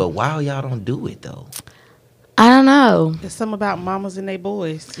need be. But why y'all don't do it though? I don't know. There's something about mamas and they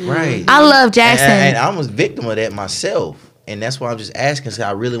boys. Right. I love Jackson. And I was a victim of that myself. And that's why I'm just asking, so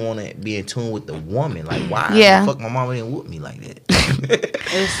I really want to be in tune with the woman. Like, why Yeah. the fuck my mama didn't whoop me like that?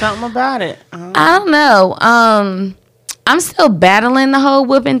 There's something about it. I don't know. I'm still battling the whole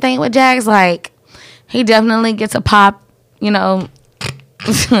whooping thing with Jax. Like, he definitely gets a pop, I'm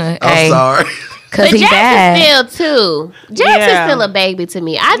hey, sorry. because But he's Jax bad. is still too. Jax Yeah. is still a baby to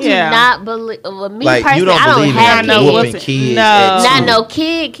me. I do Yeah. not believe. Well, me Like, personally, you don't I don't believe have in no kids. whooping kids. kids No. at Not two. no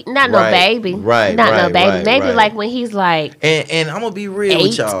kid, not no Right. baby. Right, Not no right, baby. right, Maybe right. like when he's like And I'm gonna be real 8.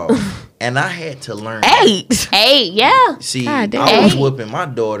 with y'all. And I had to learn. 8. 8. Yeah. See, God damn. I was 8. whooping my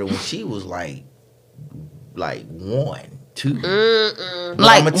daughter when she was like 1, 2. But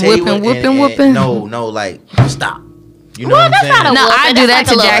Like, I'ma tell you whooping? No, like stop. You know Well, what I'm that's saying? not a No, whooping. I do that That's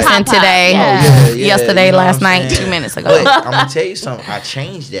to like a little Jackson pop-pop. today. Yeah. Yesterday, you know last what I'm night, saying? 2 minutes ago. But I'm gonna tell you something. I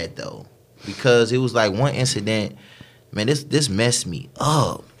changed that though, because it was like one incident. Man, this messed me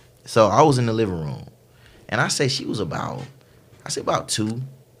up. So I was in the living room, and I say she was about 2,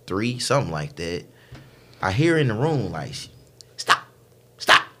 3, something like that. I hear in the room like, stop.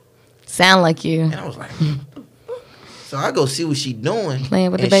 Sound like you. And I was like, so I go see what she doing.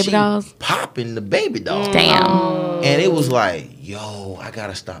 Playing with the and baby she dolls? Popping the baby doll. Damn. And it was like, yo, I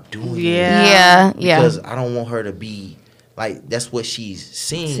gotta stop doing Yeah. this. Yeah. Because I don't want her to be like, that's what she's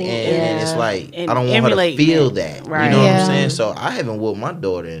seeing. See, And it's yeah. like, And I don't want her to emulating feel it. that. Right. You know what Yeah. I'm saying? So I haven't whooped my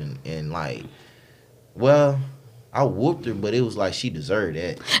daughter in like, well, I whooped her, but it was like she deserved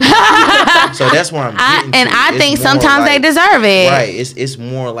that. So that's where I'm getting to. I It's think more sometimes they like- deserve it. Right. It's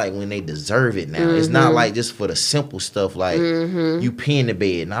more like when they deserve it now. It's not like just for the simple stuff like you peeing the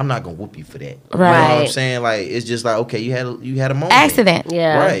bed and I'm not gonna whoop you for that. You know what I'm Right. saying? Like it's just like, okay, you had a moment. Accident.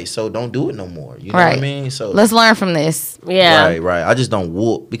 Yeah. Right. So don't do it no more. You know what I Right. mean? So Let's learn from this. Yeah. Right. I just don't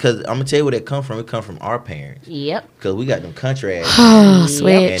whoop because I'm gonna tell you where that come from. It come from our parents Yep. because we got them country ass Oh, and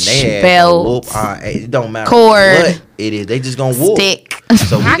switch, they had belt, whoop. It don't matter cord, what it is. They just gonna whoop. stick.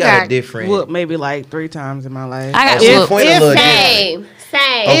 So we I got a different. whooped maybe like 3 times in my life. I got Oh, so whooped. point a little different.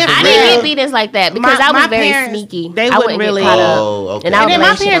 Same. Oh, I for didn't real? get beatings like that because I was My very parents, sneaky. they I wouldn't wouldn't really- get caught up. Oh, okay. And I And would then lay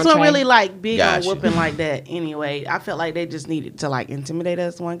my shit parents on weren't Trey. really like big Gotcha. on whooping like that anyway. I felt like they just needed to like intimidate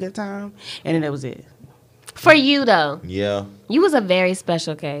us one good time, and then that was it. For you though, Yeah. you was a very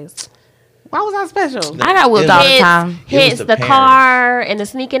special case. Why was I special? I got whooped It all was- the time. It was Hence the the parents. car and the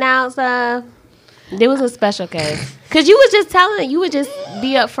sneaking out stuff. There was a special case because you was just telling. You would just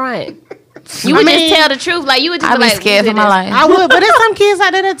be up front. You would mean, just tell the truth. Like you would just I'd be be like, scared "We for did my this." life. I would, but there's some kids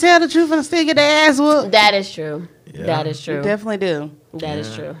out there that tell the truth and still get their ass whooped. That is true. Yeah. That is true. Definitely do. That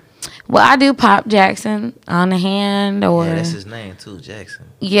is true. Well, I do pop Jackson on the hand, or Yeah, that's his name too, Jackson.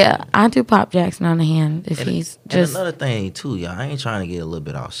 yeah, I do pop Jackson on the hand if he's And just. another thing too, y'all. I ain't trying to get a little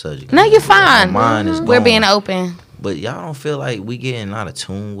bit off subject. No, you're fine. Mine is We're gone. being open. But y'all don't feel like we getting out of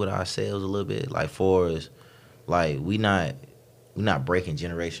tune with ourselves a little bit, like for us, like we not breaking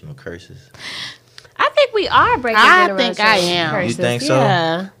generational curses? I think we are breaking. I think I am. Curses. You think so?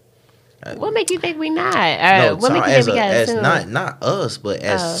 Yeah. What make you think we not? No, What make you think we got as assume? not us, but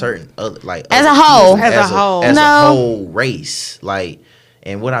as certain other As other a whole. people, As a whole. as No. a whole race. Like,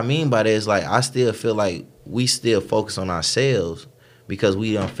 and what I mean by that is like I still feel like we still focus on ourselves because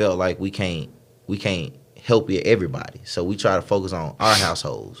we don't felt like we can't help everybody. So we try to focus on our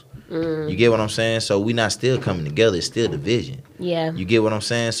households. You get what I'm saying? So we not still coming together. It's still division. Yeah. You get what I'm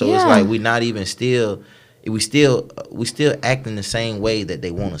saying? So Yeah. it's like we not even still. We still acting the same way that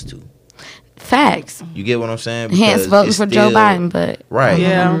they want us to. Facts. You get what I'm saying? Hence Because voting it's for Joe still- Biden, but Right.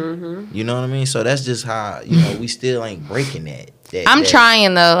 Yeah. You know what I mean? So that's just how, we still ain't breaking that. I'm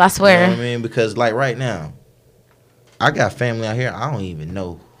trying though. I You swear. know what I mean? Because like right now, I got family out here. I don't even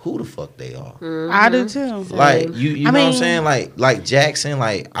know who the fuck they are. I do too. Like you know what I'm mean- saying? Like Jackson,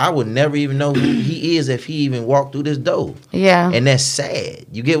 like I would never even know who he is if he even walked through this door. Yeah. And that's sad.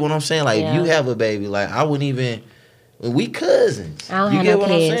 You get what I'm saying? Like if you Yeah. have a baby, like I wouldn't even. We cousins. I don't You have get no what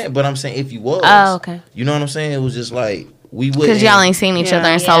kids. I'm saying? But I'm saying if you was, Oh, okay. you know what I'm saying? It was just like we wouldn't. Because y'all ain't seen each other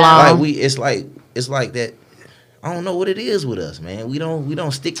in so Yeah. long. Like it's like that. I don't know what it is with us, man. We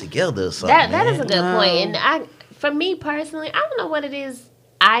don't stick together or something. That is a man. good point. And for me personally, I don't know what it is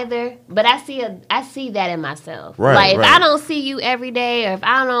either, but I see that in myself. Right, like if right. I don't see you every day, or if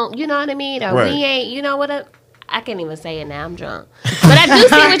I don't, you know what I mean, or Right. we ain't, you know what? I can't even say it now. I'm drunk, but I do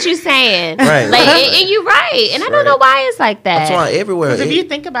see what you're saying. Right, Like, right. and you're right, and I don't Right. know why it's like that. That's why everywhere. Because if you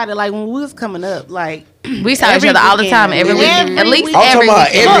think about it, like when we was coming up, like we saw each every other all the weekend. time, every Every weekend. At least weekend. I'm every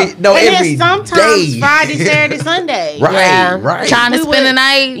talking about weekend. and then every sometimes day. Friday, Saturday, Sunday. Right, Yeah. right. Trying to We spend the would-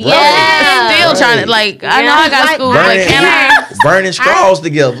 night. Yeah. Still Right. trying to, like, I know I got Like, school, burning- but can I? burning straws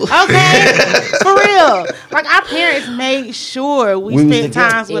together. Okay, for real. Like our parents made sure we We was spent together.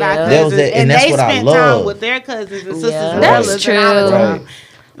 times with our Yeah. cousins, That was it, and that's they what I spent love. time with their cousins and sisters Yeah. and That's brothers. and all true. the time.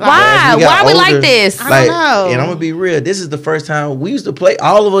 Right. Why? As we got Why we like older, this? I Like, don't know. and I'm gonna be real. This is the first time we used to play.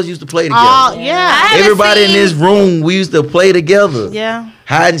 All of us used to play together. Oh yeah, haven't Everybody in seen- this room, we used to play together. yeah.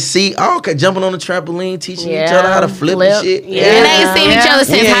 Hide and seek. Oh, okay, jumping on the trampoline, teaching each Yeah. other how to flip Flip. and shit. Yeah. And they ain't seen each Yeah. other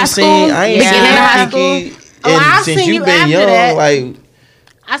since We high ain't school. seen. I ain't Beginning seen of high school. Kiki. Oh, And I've since seen you've you been after young, that. like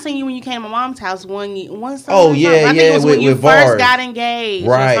I seen you when you came to my mom's house one summer. Oh, or yeah, something. I think yeah, it was when with you Vars. first got engaged.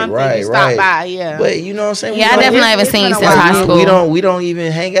 Right, or something. right, You stopped right. by, yeah. But you know what I'm saying? Yeah, I We don't- definitely haven't it's seen been you a since while. high school. We don't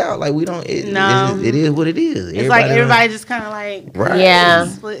even hang out. Like we don't. No. It is what it is. It's like everybody just kind of like Right. Yeah.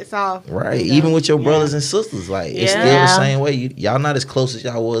 splits off. Right. you know? Even with your brothers and sisters, like it's still Yeah. the same way. Y'all not as close as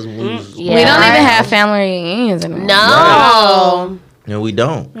y'all was when we was. Yeah. We don't Right. even have family reunions anymore. No. No, we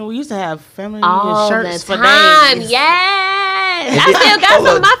don't. And we used to have family All reunion the shirts for time. days. Yes. I then- still got hold some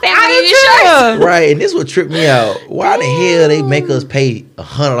of on. my family I reunion do shirts. too. Right, and this would trip me out. Why the hell they make us pay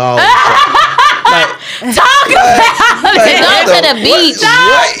 $100? Like, Talk about like, it. Go to the beach.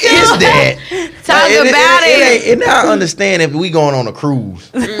 What is that? Talk about it. And now I understand if we going on a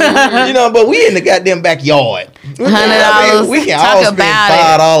cruise, you know, but we in the goddamn backyard. $100. We can Talk all spend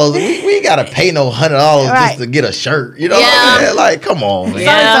about it. $5. We ain't gotta pay no $100 Right. just to get a shirt. You know Yeah. what I'm saying? Like, come on, man. There's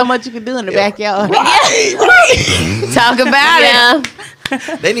Yeah. only so much you can do in the backyard. Right. Talk about Yeah.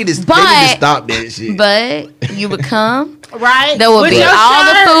 it. They need to But- stop that shit. But you become. Right? There will With be your all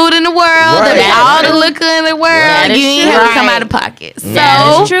shirt. the food in the world. There'll be Right. all the liquor in the world. That You is ain't true. have to come Right. out of pocket. So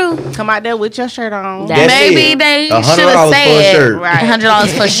That is true. Come out there with your shirt on. That- That's maybe it. they should $100 have for a said shirt. Right.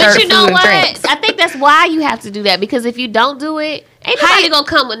 $100 for shirt, But you know food, what? and drinks. I think that's why you have to do that, because if you don't do it, ain't nobody gonna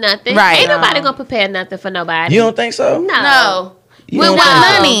come with nothing. Right. Ain't nobody gonna prepare nothing for nobody. You don't think so? No. You With don't what think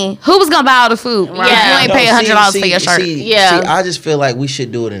so? money? Who was gonna buy all the food? Right. Yeah. You ain't No, pay $100 for your shirt. Yeah. See, I just feel like we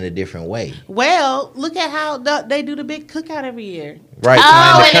should do it in a different way. Well, look at how they do the big cookout every year. Right?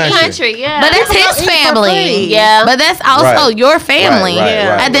 Oh, in in the country, yeah. But that's People his don't eat for family. free. Yeah. But that's also Right. your family. Right, right,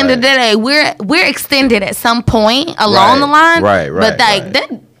 right, At the end of the day, we're extended at some point along Right, the line. right, But like right. that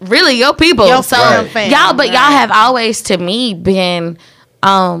really your people. Your so family. y'all but Right. y'all have always to me been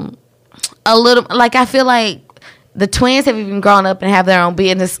a little like I feel like the twins have even grown up and have their own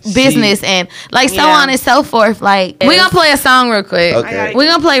business and like so Yeah. on and so forth. Like we're gonna play a song real quick. Okay. We're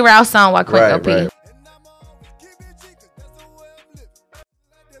gonna play Ralph's song while quick Right, OP. right.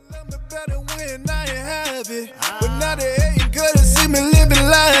 But now they ain't good to see me living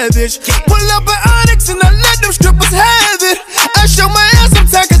lavish. Pull up an Onyx and I let them strippers have it. I show my ass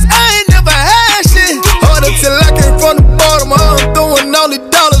sometimes cause I ain't never had shit. Hard until I came from the bottom. I'm throwing all the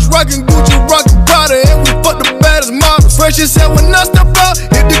dollars, rocking Gucci, rocking Prada, and we fuck the baddest models. Fresh as hell when I step out,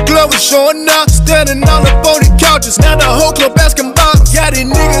 hit the club was showing up. Standing on the 40 couches, now the whole club asking bottles. Got these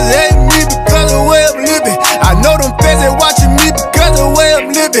niggas hating me because of the way I'm living. I know them fans ain't watching me because of the way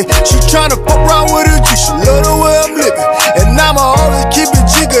I'm living. She tryna fuck around with a G, she love the way I'm living. And I'm a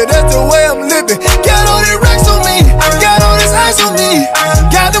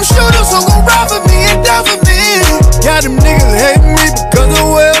got them shooters who gon' ride for me and die for me. Got them niggas hating me because of the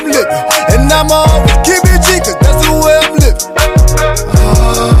way I'm living. And I'ma always keep it G, cause that's the way I'm living.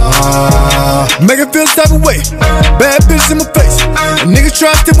 Make it feel type of way. Bad bitch in my face. A nigga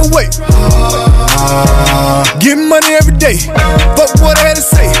try to step away. Getting money every day. Fuck what I had to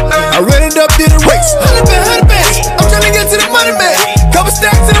say. I ran it up, did a race. 100 bands. I'm tryna get to the money, man. Couple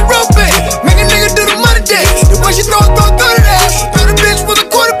stacks in a row, bag. Make a nigga do the money dance. The way she throw to that. Throw the bitch with a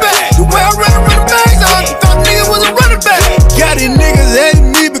quarterback. The way I run the bags on. Thought the nigga was a running back. Got these niggas hating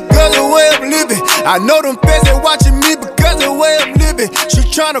me because of the way I'm living. I know them fans ain't watching me because of the way I'm living. She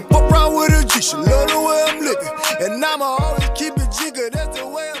tryna fuck around with a G. She love the way I'm living. And I'ma always keep it G, cause that's the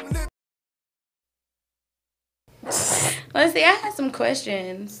way I'm living. Let's see. I had some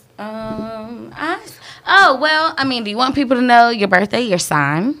questions. Do you want people to know your birthday, your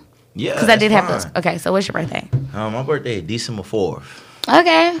sign? Yeah, because I did have fine. those. Okay, so what's your birthday? My birthday is December 4th.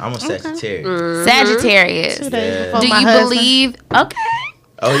 Okay, I'm a Sagittarius. Sagittarius. 2 days before Do my you husband. believe? Okay.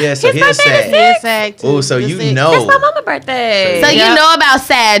 Oh yeah, so His here's birthday is Sag. Yeah, Sag too. Oh, so The you sixth. know. It's my mama's birthday. So you know about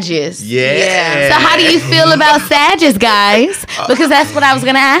Sages. Yeah. So how do you feel about Sages, guys? Because that's what I was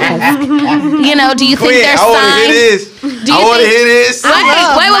gonna ask. Do you think their I want to sign? hear this. Do you I want to think- hear this. love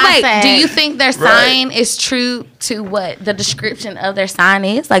my Wait. Sag. Do you think their sign is true to what the description of their sign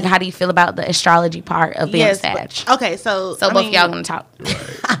is? Like, how do you feel about the astrology part of being Yes, Sag? but- okay, so So both of y'all gonna talk.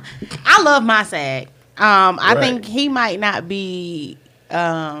 I love my Sag. I Right. think he might not be,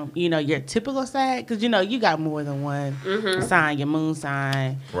 your typical Sag, because you got more than one sign. Your moon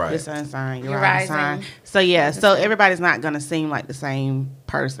sign, Right. your sun sign, your Your rising rising. sign. So yeah, so everybody's not gonna seem like the same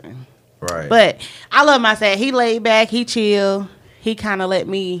person. Right. But I love my Sag. He laid back, he chill. He kind of let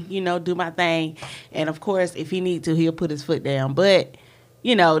me, do my thing. And of course, if he need to, he'll put his foot down. But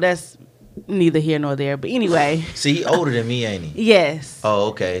that's neither here nor there. But anyway, See, he older than me, ain't he? yes. Oh,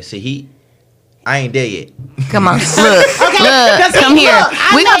 okay. See, I ain't there yet. Come on, look, Because come here.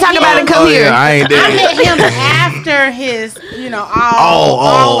 I We gonna met talk about it. Come here. I ain't I met him after his, Oh,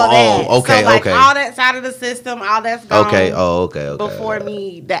 all of that. okay, so, like, okay. all that side of the system, all that's gone. Okay. Oh, okay. Before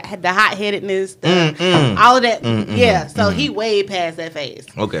me, the hot headedness, Mm. all of that. Yeah. So he way past that phase.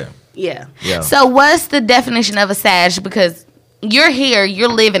 Okay. Yeah. Yeah. So what's the definition of a Sag? Because you're here, you're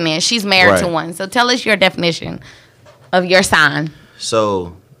living it. She's married to Right. one. So tell us your definition of your sign.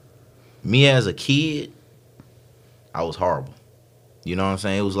 So, me as a kid, I was horrible. You know what I'm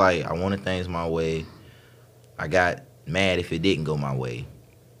saying? It was like I wanted things my way. I got mad if it didn't go my way.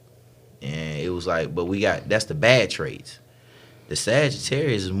 And it was like, but that's the bad traits. The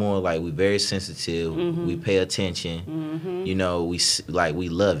Sagittarius is more like we very sensitive. We pay attention. We we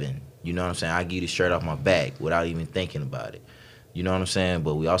loving. You know what I'm saying? I give you the shirt off my back without even thinking about it. You know what I'm saying?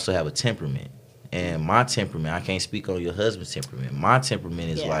 But we also have a temperament. And my temperament, I can't speak on your husband's temperament. My temperament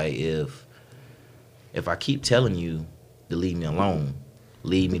is like if I keep telling you to leave me alone,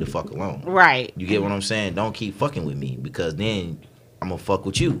 leave me the fuck alone. Right. You get what I'm saying? Don't keep fucking with me because then I'm gonna fuck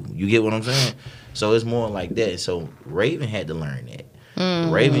with you. You get what I'm saying? So it's more like that. So Raven had to learn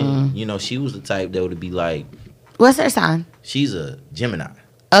that. Raven, she was the type that would be like, What's her sign? she's a Gemini.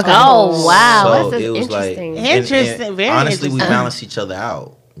 Okay. Oh wow, So that's it was interesting. like Interesting, very honestly, we interesting. balance each other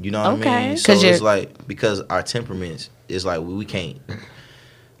out. You know what I Okay. mean? So 'Cause it's like because our temperaments is like we can't.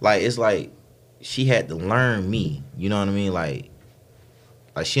 Like it's like she had to learn me. You know what I mean? Like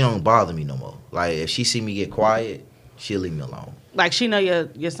she don't bother me no more. Like if she see me get quiet, she'll leave me alone. Like she know your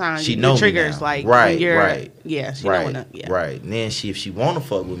signs, She your know me triggers. now. Like Right, when you're, right. Yeah, she Right, know when. Yeah. right. And then if she wanna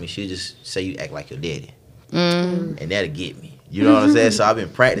fuck with me, she'll just say you act like your daddy, Mm. and that'll get me. You know what I'm saying? So I've been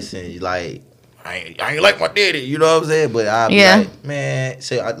practicing. Like I ain't like my daddy. You know what I'm saying? But I'll be like, man.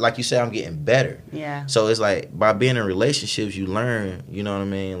 So like you said, I'm getting better. Yeah. So it's like by being in relationships, you learn. You know what I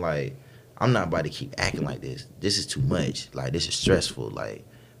mean? Like I'm not about to keep acting like this. This is too much. Like this is stressful. Like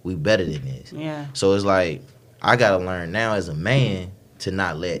we better than this. Yeah. So it's like I gotta learn now as a man to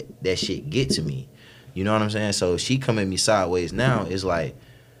not let that shit get to me. You know what I'm saying? So if she come at me sideways now, it's like,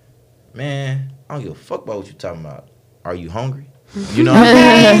 man, I don't give a fuck about what you talking about. Are you hungry? You know what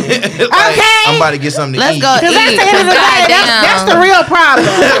I'm saying? Like, I'm about to get something to Let's eat. go Because that's eat. the end of the day. That's the real problem.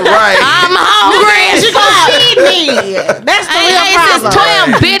 Right. I'm hungry as You fuck. gonna feed me? That's the real Hey, problem. since 12,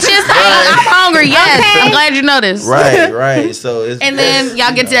 bitches. I'm hungry. Yes, Okay. I'm glad you noticed. Right. So it's And then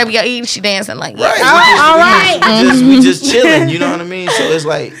y'all get to y'all eat. She dancing like, yeah. right. All right. We just chilling, you know what I mean? So it's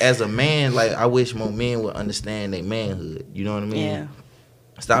like as a man, like I wish more men would understand their manhood. You know what I mean? Yeah.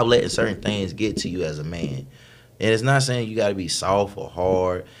 Stop letting certain things get to you as a man. And it's not saying you gotta be soft or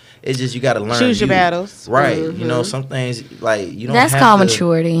hard. It's just you got to learn. Choose your battles. Right. You know, some things like you don't. That's have called to,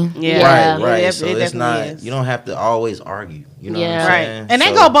 maturity. Yeah. Right. It So it's not. definitely is. You don't have to always argue. You know Yeah. what I'm Right. saying? And they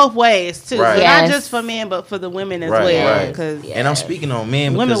So- go both ways too. Right. So Yes. not just for men, but for the women as Right, well. right. Because And I'm speaking on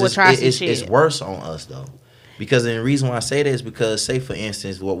men Women because will try some it's shit. worse on us though. Because the reason why I say that is because, say for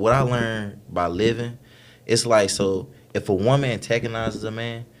instance, what I learned by living, it's like, so if a woman antagonizes a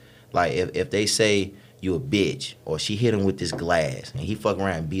man, like if they say you a bitch or she hit him with this glass and he fuck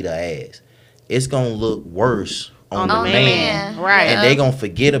around and beat her ass, it's gonna look worse on the man. Right. And they gonna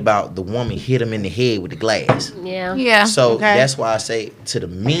forget about the woman hit him in the head with the glass. Yeah. Yeah. So Okay. that's why I say to the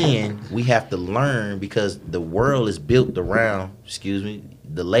men, we have to learn because the world is built around,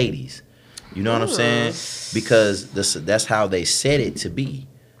 the ladies. You know what I'm saying? Because that's how they set it to be.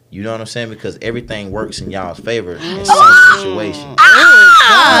 You know what I'm saying? Because everything works in y'all's favor in some situation.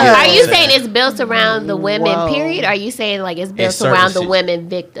 Are you saying it's built around the women, Whoa. period? Or are you saying like it's built certain around the shit. women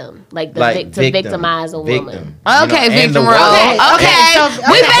victim? Like, Like to victimize a woman? Okay, victim victim role. Okay, So-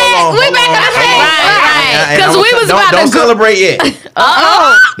 we okay. back. We back on the same. Right. Because we was about don't to go. celebrate yet.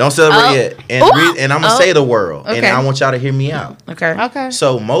 Don't celebrate yet. And I'm gonna say the world, and Okay. I want y'all to hear me out. Okay. Okay.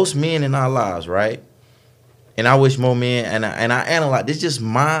 So most men in our lives, right? And I wish more men, and I analyze. This is just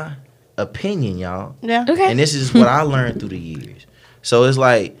my opinion, y'all. Yeah. Okay. And this is what I learned through the years. So it's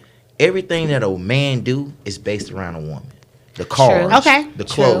like everything that a man do is based around a woman. The cars, Okay. the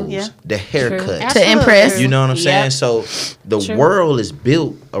True, clothes, yeah. the haircuts. To impress. You know what I'm saying? Yep. So the True. world is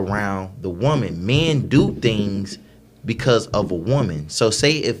built around the woman. Men do things because of a woman. So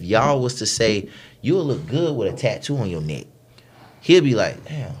say if y'all was to say, you'll look good with a tattoo on your neck. He'll be like,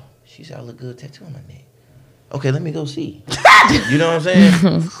 damn, she said I look good with a tattoo on my neck. Okay, let me go see. You know what I'm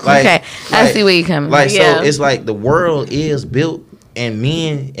saying? Like, Okay, I see where you're coming. Like, Yeah. so it's like the world is built, and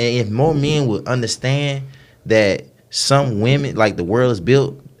men, and if more men would understand that some women, like the world is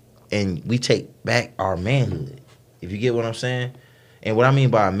built, and we take back our manhood. If you get what I'm saying, and what I mean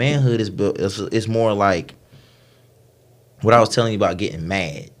by manhood is built, it's more like what I was telling you about getting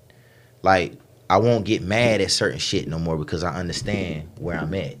mad. Like, I won't get mad at certain shit no more because I understand where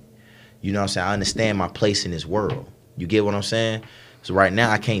I'm at. You know what I'm saying? I understand my place in this world. You get what I'm saying? So right now,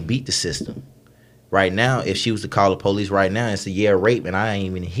 I can't beat the system. Right now, if she was to call the police right now and say, yeah, rape, and I ain't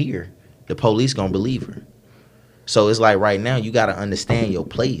even here, the police gonna believe her. So it's like right now, you gotta understand your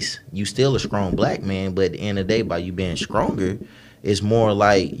place. You still a strong black man, but at the end of the day, by you being stronger, it's more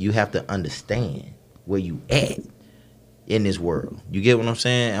like you have to understand where you at in this world. You get what I'm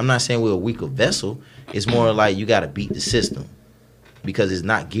saying? I'm not saying we're a weaker vessel. It's more like you gotta beat the system. Because it's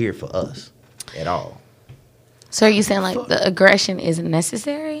not geared for us at all. So are you saying like the aggression isn't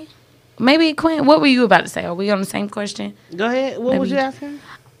necessary? Maybe Quinn, what were you about to say? Are we on the same question? Go ahead. What was you Maybe. asking?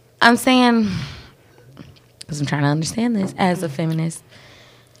 I'm saying, because I'm trying to understand this as a feminist,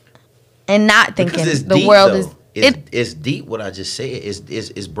 and not thinking Because it's the deep, world though. is. It's deep what I just said.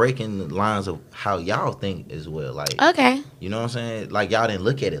 It's breaking the lines of how y'all think as well. Like, Okay. you know what I'm saying? Like, y'all didn't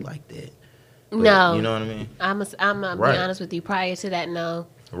look at it like that. But, No. You know what I mean? I'm gonna Right. be honest with you. Prior to that, no,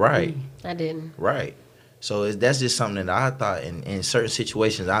 Right. I didn't. Right. So that's just something that I thought in certain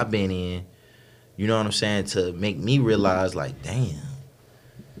situations I've been in, you know what I'm saying, to make me realize like, damn,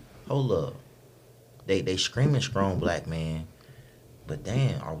 hold up. They screaming strong black man, but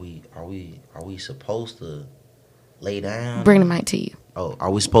damn, are we supposed to lay down? Bring the mic to you. Oh, are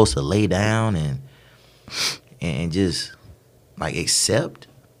we supposed to lay down and just like accept?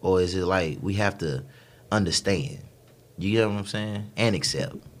 Or is it like we have to understand? You get what I'm saying? And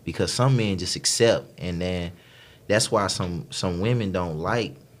accept. Because some men just accept, and then that's why some women don't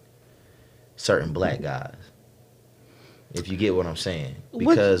like certain black guys. If you get what I'm saying.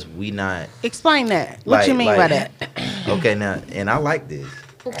 Because we not... Explain that. What you mean by that? Okay, now, and I like this.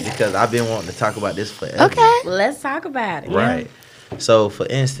 Because I've been wanting to talk about this forever. Okay. Let's talk about it. Right. So, for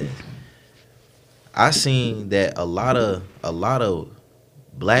instance, I seen that a lot of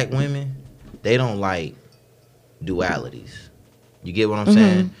black women, they don't like dualities. You get what I'm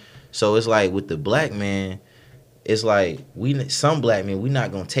saying? So it's like with the black man, it's like some black men, we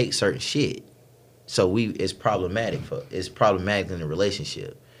not gonna take certain shit. So it's problematic in the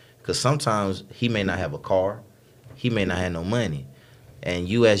relationship. Cause sometimes he may not have a car, he may not have no money. And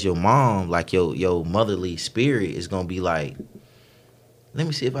you as your mom, like your motherly spirit is gonna be like, let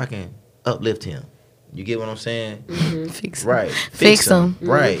me see if I can uplift him. You get what I'm saying? Fix Right. Fix him.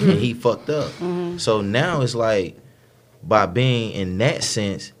 Right. And he fucked up. So now it's like, by being in that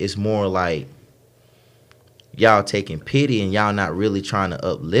sense, it's more like y'all taking pity and y'all not really trying to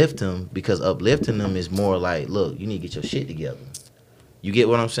uplift him, because uplifting them is more like, look, you need to get your shit together. You get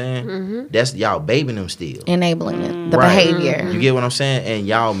what I'm saying? That's y'all babying them still. Enabling it, the Right. behavior. You get what I'm saying? And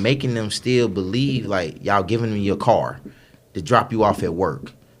y'all making them still believe like y'all giving them your car to drop you off at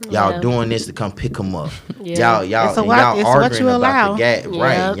work. Y'all doing this to come pick them up. Yeah. Y'all It's a and what- y'all it's what arguing you about allow. the gas. Right.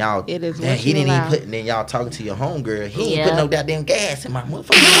 Yeah. And y'all It is man, what he you didn't allow. even put and then y'all talking to your homegirl. He ain't Yeah. put no goddamn gas in my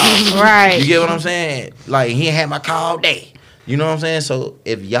motherfucking car. Right. You get what I'm saying? Like he ain't had my car all day. You know what I'm saying? So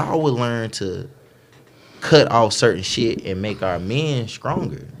if y'all would learn to cut off certain shit and make our men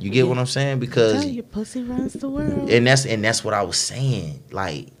stronger. You get what I'm saying? Because Tell you, pussy runs the world. and that's what I was saying.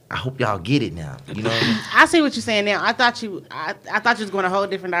 Like I hope y'all get it now. You know what I mean? I see what you're saying now. I thought you was going a whole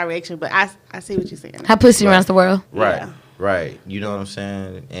different direction, but I see what you're saying. How pussy runs the world. Right. Yeah. Right. You know what I'm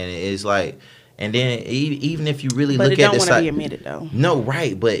saying? And it's like, and then even if you really But look it at don't the want to be side, admitted though. no,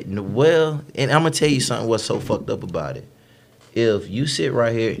 right, but well, and I'm gonna tell you something. What's so fucked up about it? If you sit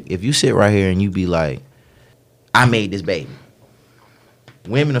right here and you be like, I made this baby.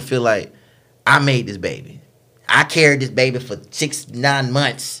 Women will feel like I made this baby. I carried this baby for 6-9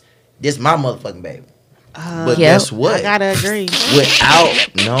 months. This my motherfucking baby. But Yep. guess what? I gotta agree.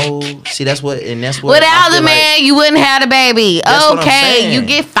 See that's what I Without feel the man, you wouldn't have the baby. That's what I'm Okay, saying. you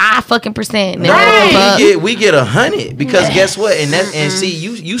get 5% No, Right. we get 100 because guess what? And see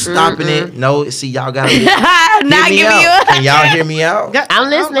you stopping it. No, see y'all gotta hear Not me giving out. you a. Can y'all hear me out? I'm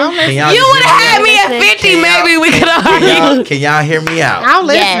listening. Can y'all You just would hear have had me me out? at 50. Can y'all- Maybe we could argue. Can y'all hear me out? I'm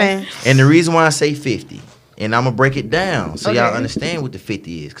Yes. listening. And the reason why I say 50, and I'm gonna break it down so y'all Okay. understand what the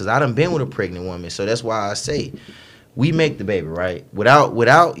 50 is, because I done been with a pregnant woman, so that's why I say we make the baby, right? Without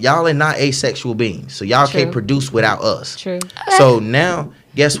y'all are not asexual beings, so y'all can't produce without us. True. So now,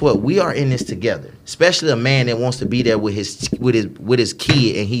 guess what? We are in this together. Especially a man that wants to be there with his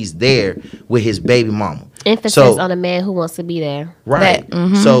kid, and he's there with his baby mama. Emphasis So- on a man who wants to be there. Right.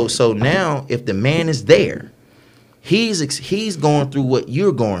 That- So now, if the man is there, he's going through what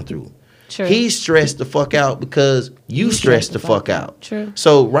you're going through. True. He's stressed the fuck out because you stressed the fuck out. True.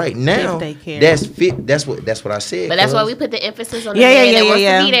 So right now, If they care. that's fit. That's what I said. But that's why cuz. we put the emphasis on the Yeah, man yeah, that yeah, wants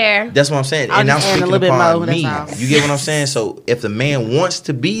yeah. to be there. That's what I'm saying, I'll and I'm just add a speaking little bit upon more, me. that's all. You get what I'm saying? So if the man wants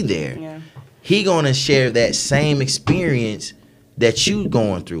to be there, Yeah. he gonna share that same experience that you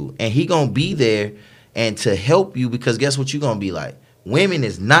going through, and he gonna be there and to help you because guess what you gonna be like? Women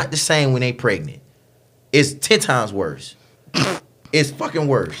is not the same when they pregnant. It's 10 times worse. It's fucking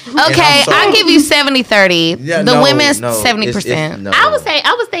worse. And I'm Okay, sorry. I'll give you 70-30. Yeah, The no, women's no, 70%. no. I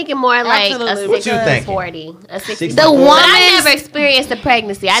was thinking more like Absolutely. a What you thinking? 40, a 60. 60. The But I woman's- never experienced the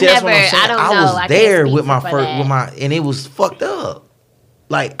pregnancy. See, that's what I'm saying. I don't know. I was can't there speak with my for first, that. and it was fucked up.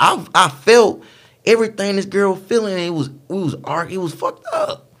 Like I felt everything this girl was feeling. And it was fucked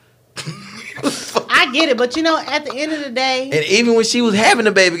up. It was fucked I get it, but you know, at the end of the day, And even when she was having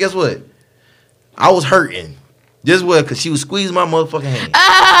the baby, guess what? I was hurting. Just what? Because she was squeezing my motherfucking hand.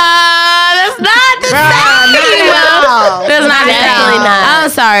 That's not the same. all. That's not the Definitely same. not. I'm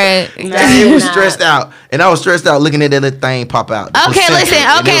sorry. And it was stressed out. And I was stressed out looking at that little thing pop out. the Okay, placenta. listen.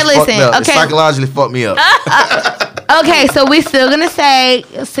 And it Okay, was fucked listen. up. It Okay. psychologically fucked me up. Okay, so we still gonna say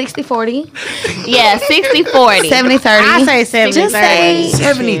 60-40, Yeah, 60-40. 70-30. I say 70. Just say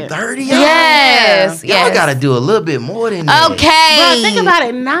 70-30? yes. Y'all Yes. gotta do a little bit more than that. Okay. Bro, think about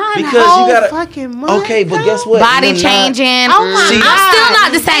it. 9 Because whole you gotta- fucking months. Okay, but guess what? Body You're not- changing. Oh my See- God. I'm still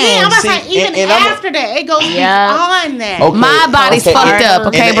not the same. I'm about to See, say, even and I'm a- after that, it goes Yeah. beyond that. Okay, My body's okay, fucked and- up,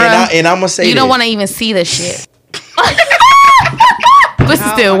 okay, and, bro? And I'm gonna say You don't this. want to even see this shit. Pussy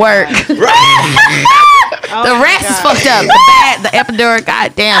still work. Oh The my rest is God. fucked up. The epidural,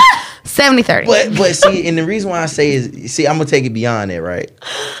 goddamn. 70-30. But see, and the reason why I say is, see, I'm gonna take it beyond that, right?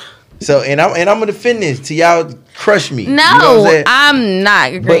 So, and I'm gonna defend this till y'all crush me. No, you know what I'm saying? I'm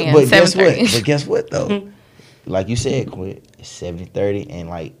not agreeing. But guess what? 7-30. But guess what though? Like you said, Quit, it's 70-30, and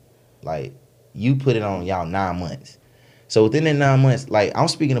like you put it on y'all 9 months. So within that 9 months, like I'm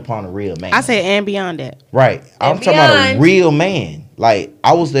speaking upon a real man. I say, and beyond that. Right. I'm And talking about a beyond. real man. Like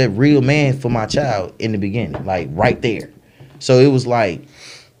I was that real man for my child in the beginning, like right there. So it was like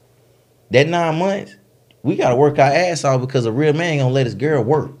that 9 months, we gotta work our ass off because a real man ain't gonna let his girl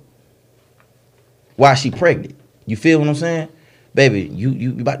work while she pregnant. You feel what I'm saying? Baby,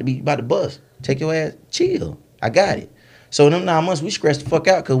 you about to bust. Take your ass, chill. I got it. So in them 9 months, we stressed the fuck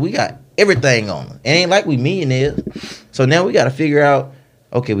out because we got everything on us. It ain't like we millionaires. So now we gotta figure out,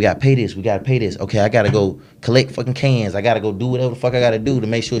 okay, we gotta pay this, we gotta pay this. Okay, I gotta go collect fucking cans. I gotta go do whatever the fuck I gotta do to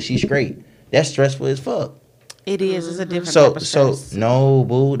make sure she's straight. That's stressful as fuck. It is. It's a different So type of stress. no,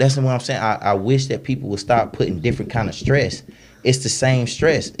 boo. That's what I'm saying. I wish that people would stop putting different kind of stress. It's the same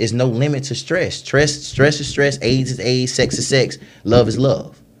stress. There's no limit to stress. Stress is stress. AIDS is AIDS. Sex is sex. Love is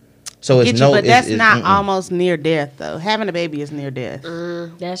love. So it's Get you, no, but that's it's, not almost near death though. Having a baby is near death.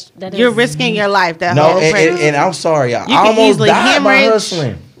 That You're is- risking your life. That No, whole pregnancy. and I'm sorry, I can almost easily died by hemorrhage.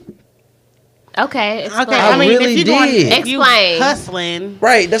 hustling. Okay, explain. Okay, I I mean, really if you're going, did. if you Explain. hustling,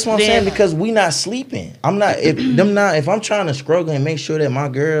 Right, that's what I'm saying, Then- because we not sleeping. I'm not if I'm trying to struggle and make sure that my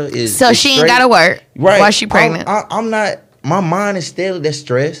girl is So is she ain't straight, gotta work right while she pregnant. I'm not, my mind is still that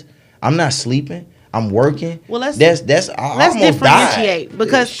stress. I'm not sleeping. I'm working. Well, let's I let's almost differentiate died.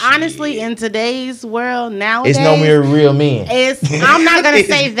 because Shit. honestly, in today's world nowadays, It's no mere real men. I'm not gonna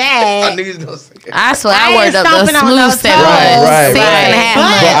say I that. knew he was gonna say that. I swear, I I ain't worked up the stomping on no smooth toes. step was Right, 6 right. and a half But-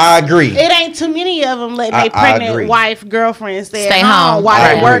 months. But I agree. It ain't too many of them let I their pregnant agree. wife, girlfriend stay Stay at home home. while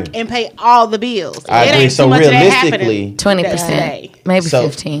I they work agree. and pay all the bills. I it agree. ain't So too much of that realistically, happening 20%, maybe So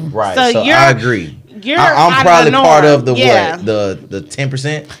 15. right. So So you're- I agree. you're I'm out of probably the part norm. of the Yeah. what the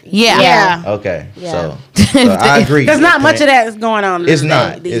 10%. Yeah. Yeah. Okay, Yeah. so I agree. There's not much of that is going on It's these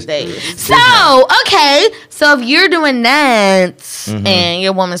not. these It's- days. So, okay. So if you're doing that Mm-hmm. and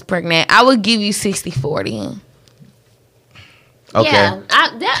your woman's pregnant, I would give you 60-40. Okay. Yeah,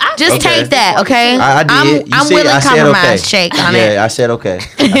 I Just Okay. take that, okay? I did. I'm see, willing I to said compromise, okay. shake on yeah, it. I said okay.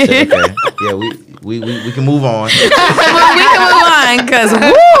 I said okay. Yeah, we can move on. Well, we can move on because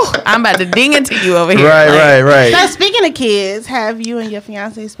woo, I'm about to ding into you over here. Right. So speaking of kids, have you and your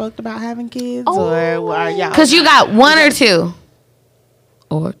fiance spoke about having kids, or are y'all? Because you got 1 or 2,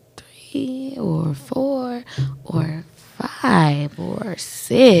 or 3, or 4, or 5, or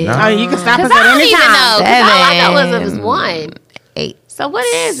 6. No. Oh, you can stop us Because I at don't any even time. know. 'Cause all I know is it was 7, one. 8, So what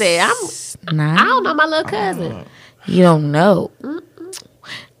is it? 9. I don't know my little cousin. You don't know.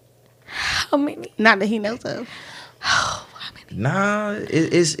 How many? Not that he knows of. Nah,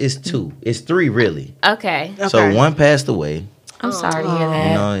 it's 2. It's 3 really. Okay. So Okay. one passed away. I'm sorry to hear You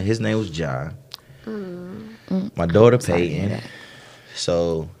that. know, his name was John. My daughter Peyton.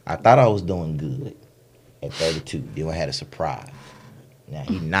 So I thought I was doing good at 32. Then I had a surprise. Now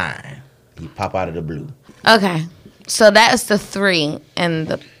he 9. He pop out of the blue. Okay. So that's the 3 and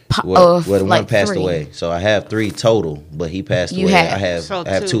the Well, the one like passed 3. away. So I have 3 total, but he passed You away. have- So I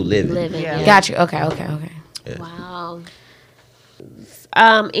have 2 living. Living. Yeah. Yeah. Got you. Okay. Yeah. Wow.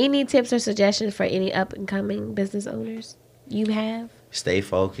 Any tips or suggestions for any up and coming business owners you have? Stay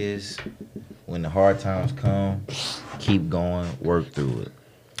focused. When the hard times come, keep going, work through it.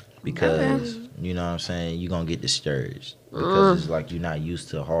 Because, you know what I'm saying, you're going to get discouraged. Because it's like you're not used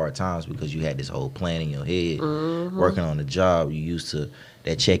to hard times because you had this whole plan in your head. Working on the job, you used to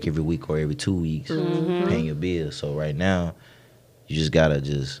that check every week or every 2 weeks, paying your bills. So right now, you just got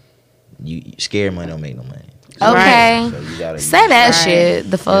to scare money don't make no money. Okay. So you gotta Say that Right.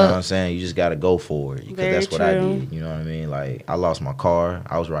 shit. The You know what I'm fuck. saying? You just gotta go for it because Very that's what I true. did. You know what I mean? Like I lost my car.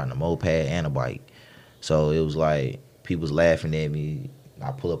 I was riding a moped and a bike, so it was like people was laughing at me.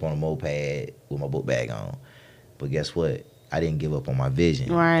 I pull up on a moped with my book bag on, but guess what? I didn't give up on my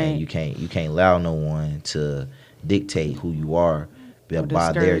vision. Right. And you can't allow no one to dictate who you are Or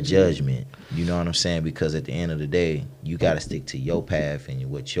by their discourage you. judgment. You know what I'm saying? Because at the end of the day, you got to stick to your path and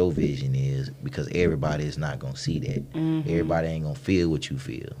what your vision is because everybody is not going to see that. Everybody ain't going to feel what you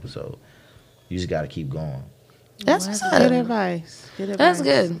feel. So you just got to keep going. That's what's Good up. advice. Good advice. That's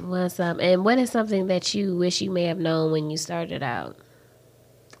good. What's up? And what is something that you wish you may have known when you started out?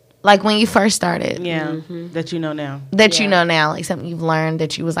 Like when you first started. Yeah, that you know now. That you Yeah. know now, like something you've learned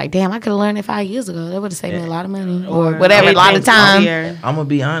that you was like, damn, I could have learned it 5 years ago. That would have saved me a lot of money or whatever, a lot of time. Yeah. I'm going to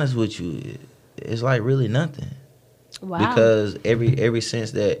be honest with you. It's like really nothing. Wow. Because every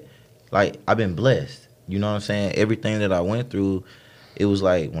sense that, like, I've been blessed. You know what I'm saying? Everything that I went through, it was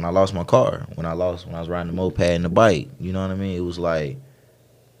like when I lost my car, when I was riding the moped and the bike. You know what I mean? It was like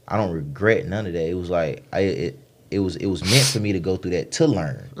I don't regret none of that. It was like it was meant for me to go through that to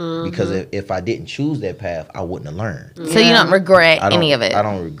learn. Because if I didn't choose that path, I wouldn't have learned. So you don't regret I don't, any of it. I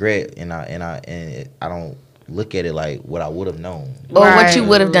don't regret, and I don't look at it like what I would have known. Or what you Right.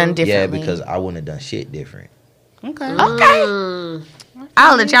 would have done Yeah, differently. because I wouldn't have done shit different. Okay. Okay.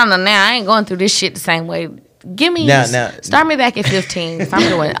 I'll let y'all know now. I ain't going through this shit the same way. Give me Now- start me back at 15 if I'm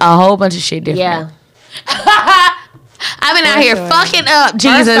doing a whole bunch of shit different. Yeah. I've been out here fucking up,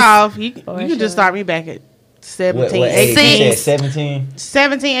 Jesus. First off, you can sure. just start me back at 17, What age? 18. You said 17?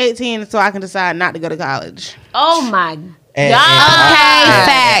 17, 18, so I can decide not to go to college. Oh my And- Okay, and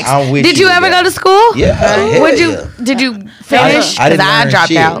facts. I'm with Did you with ever that. go to school? Yeah. hell Would you? yeah. Did you finish? I Because didn't I learn dropped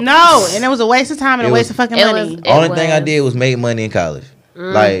shit. out. No, and it was a waste of time and It a waste was- of fucking it money. was- Only thing I was. did was make money in college.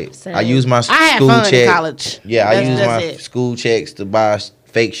 Like same. I used my I had school fun check. in college. Yeah, I used That's my it. school checks to buy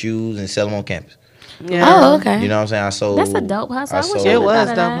fake shoes and sell them on campus. Yeah. Oh, okay. You know what I'm saying? I sold. That's a dope hustle. I wish sold- you It was thought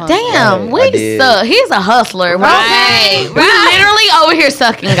of dope. that. Damn, Right, I we did. suck. He's a hustler. Right, We literally over here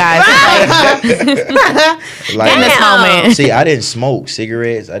sucking, guys. Like, In this moment. see, I didn't smoke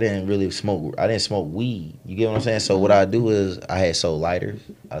cigarettes. I didn't really smoke. I didn't smoke weed. You get what I'm saying? So what I do is I had sold lighters.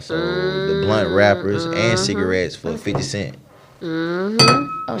 I sold the blunt wrappers and cigarettes for 50 cents.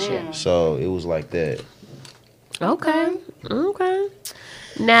 Oh shit. So it was like that. Okay. Okay.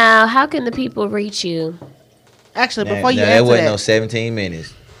 Now, how can the people reach you? Actually, Now, before you that answer wasn't no that, 17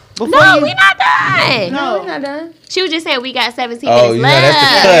 minutes. before No, you, we not done. no, We're not done. She was just saying we got 17 Oh, minutes you know, left. that's the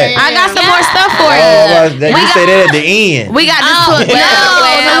cut. I got some more stuff for Oh, you. you say that at the end. We got this. Oh, to-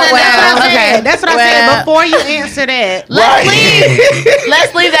 well, okay. That's what I said. Before you answer that, Let's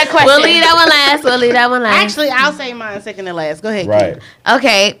leave that question. We'll leave that one last. We'll leave that one last. actually, I'll say mine second to last. Go ahead. Right.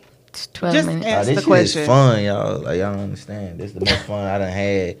 Okay. 12 Just minutes. answer This the shit question. is fun, y'all. Like, y'all don't understand. This is the most fun I done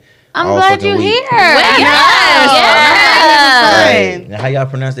had. I'm all glad fucking you're week. here. Yes. Right. Now, how y'all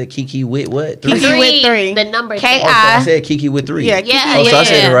pronounce that? Kiki with what? Kiki Three? with three. The number K-I. three. I said Kiki with 3. Yeah, Yeah, Oh, so I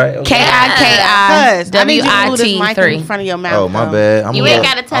said it right. Okay. Cuz, I need you to move this mic in KIKI-WIT3. front of your mouth. Oh, my though. bad. You ain't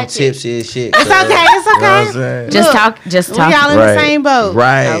gotta touch I'm it. tipsy as shit. It's okay. It's You know what I'm okay. saying? Just Look, talk. Just We talk. all in the same boat.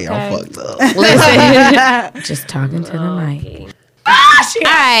 Right. Okay. I'm fucked up. Listen. Just talking to the mic. All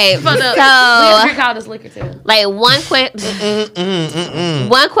right. So, call this liquor too. like one question.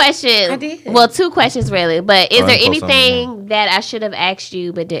 I did. Well, 2 questions really. But is Oh, there I ain't close on anything that I should have asked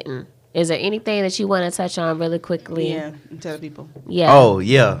you but didn't? Is there anything that you want to touch on really quickly? Yeah, tell people. Yeah. Oh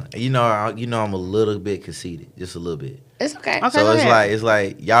yeah, you know I'm a little bit conceited, just a little bit. It's okay. Okay, So go it's ahead.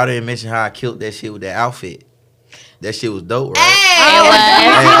 like y'all didn't mention how I killed that shit with that outfit. That shit was dope, right? It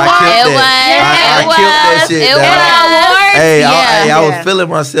was. I killed that shit. It was. Hey, Yeah. I was feeling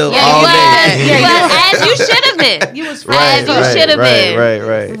myself Yeah, all you day. was. As you should have been. You was As you should have been.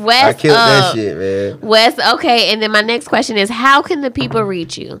 Right. West I killed up. that shit, man. Wes, okay, and then my next question is, how can the people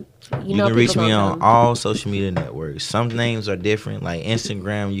reach you? You know can reach people me gonna on know. all social media networks. Some names are different, like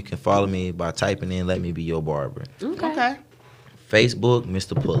Instagram. You can follow me by typing in "Let Me Be Your Barber." Okay. Facebook,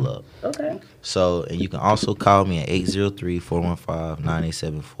 Mr. Pull Up. Okay. So, and you can also call me at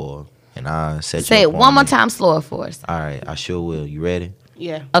 803-415-9874, and I set Say you it one more time slower for us. All right, I sure will. You ready?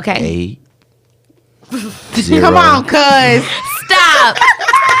 Yeah. Okay. 0. Come on, cuz. Stop.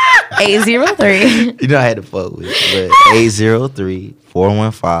 803. You know I had to fuck with it, but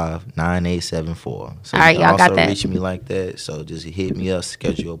 803-415-9874. So All right, you can y'all got also that. reach me like that. So just hit me up,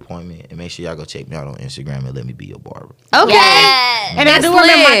 schedule your appointment, and make sure y'all go check me out on Instagram and Let Me Be Your Barber. Okay. Yes. And I do That's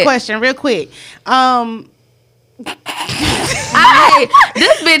remember my lit. question real quick.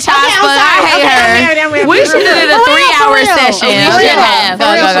 This bitch hot fun. I hate her. We should have did a 3-hour session. We should have.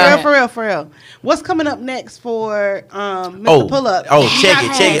 For real. What's coming up next for Mr. Pull Up? Check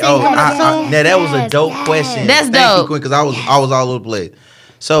it. Oh, now that was a dope question. That's Thank dope. you, Quinn, because I was all over the place.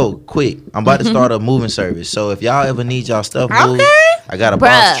 So quick, I'm about to start a moving service. So if y'all ever need y'all stuff moved, I got a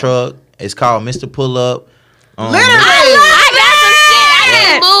box Bruh. truck. It's called Mr. Pull Up. I got some shit. I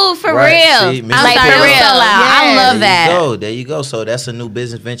didn't move for Right, real. see, Mr. I'm Like sorry, for it was real. so loud. I love that. There you go. So that's a new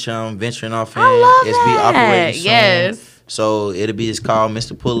business venture I'm venturing off in. I love It's be that. operating soon. Yes. So it's called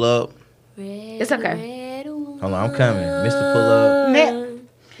Mr. Pull Up. It's okay. Hold on, I'm coming. Mr. Pull Up.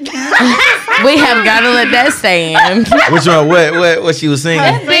 We have got to let that stand. Which one? What she was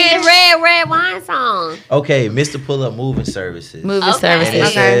singing? Big red wine song. Okay, Mr. Pull Up Moving Services. Moving Okay. And it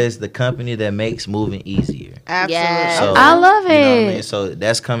services. says the company that makes moving easier. Absolutely. Yes. So I love You know what I mean? it. So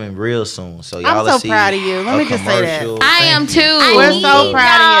that's coming real soon. So y'all I'm will so see proud of you. Let a me just say that. commercial. I Thank am you. too. We're so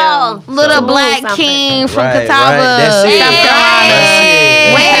proud of you. Little So- black Something. king from Right, Catawba, right. That's it. South Carolina. That's it.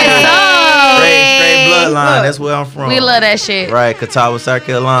 Straight West Side. bloodline. That's where I'm from. We love that shit. Right, Catawba, South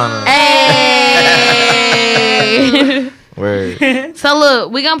Carolina. Hey. Word. So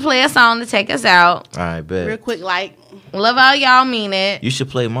look, we gonna play a song to take us out. All right, bet. Real quick, like. Love all y'all mean it. You should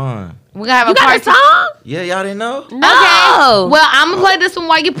play mine. We gonna have You a got part a song? Yeah, y'all didn't know? No. Well, I'm gonna play this one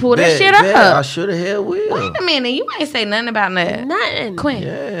while you pull that Bet, shit bet. I up. should have held will. Wait a minute, you ain't say nothing about that. Nothing. Quinn.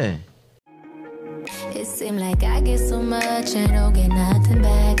 Yeah. It seemed like I get so much and don't get nothing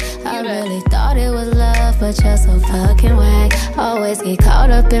back. I really thought it was love, but you're so fucking whack. Always get caught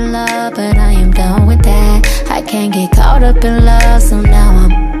up in love, but I am done with that. I can't get caught up in love, so now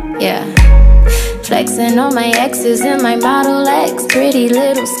flexing on my exes and my Model X. Pretty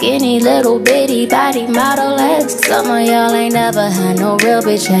little skinny little bitty body Model X. Some of y'all ain't never had no real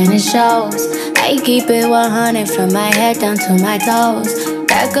bitch and it shows. I keep it 100 from my head down to my toes.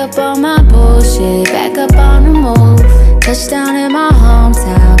 Back up on my bullshit, back up on the move. Touchdown in my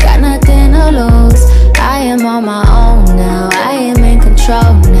hometown, got nothing to lose. I am on my own now, I am in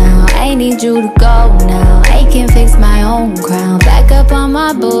control now. Ain't need you to go now. I can fix my own crown. Back up on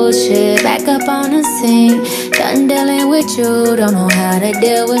my bullshit, back up on the scene. Done dealing with you, don't know how to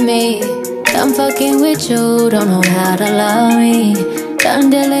deal with me. Done fucking with you, don't know how to love me. Done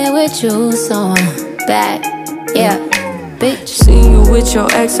dealing with you, so I'm back, yeah, bitch. See you with your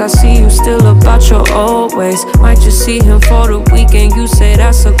ex, I see you still about your old ways. Might just see him for the weekend, you say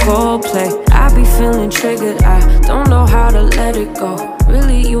that's a cold play. I be feeling triggered, I don't know how to let it go.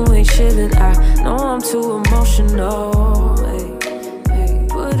 Really, you ain't chillin', I know I'm too emotional. Hey,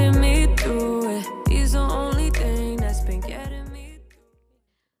 putting me through it, he's the only thing that's been getting me.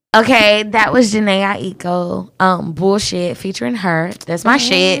 Okay, that was Janae Aiko, Bullshit, featuring her. That's my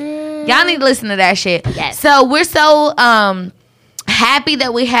shit. Y'all need to listen to that shit. Yes. So we're so happy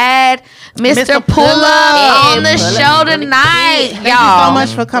that we had Mr. Pulla on the show tonight, Thank y'all. you so much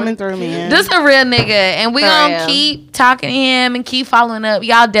for coming through, man. This a real nigga, and we For gonna real. keep talking to him and keep following up.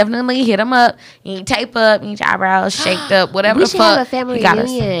 Y'all definitely hit him up. You need tape up, you need your eyebrows shaped up, whatever We the should fuck. have a family he got us.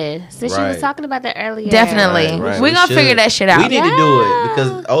 reunion. Since you was Right. talking about that earlier. Definitely. Right, We gonna should. figure that shit out. We need to do it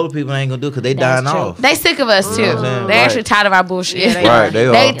because older people ain't gonna do it because they That's dying true. off. They sick of us too. know what I'm saying? They Right. actually tired of our bullshit. Right, they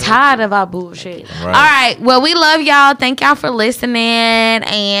They are. tired of our bullshit. Right. All right. Well, we love y'all. Thank y'all for listening,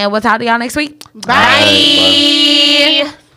 and we'll talk to y'all next week. Bye. Bye.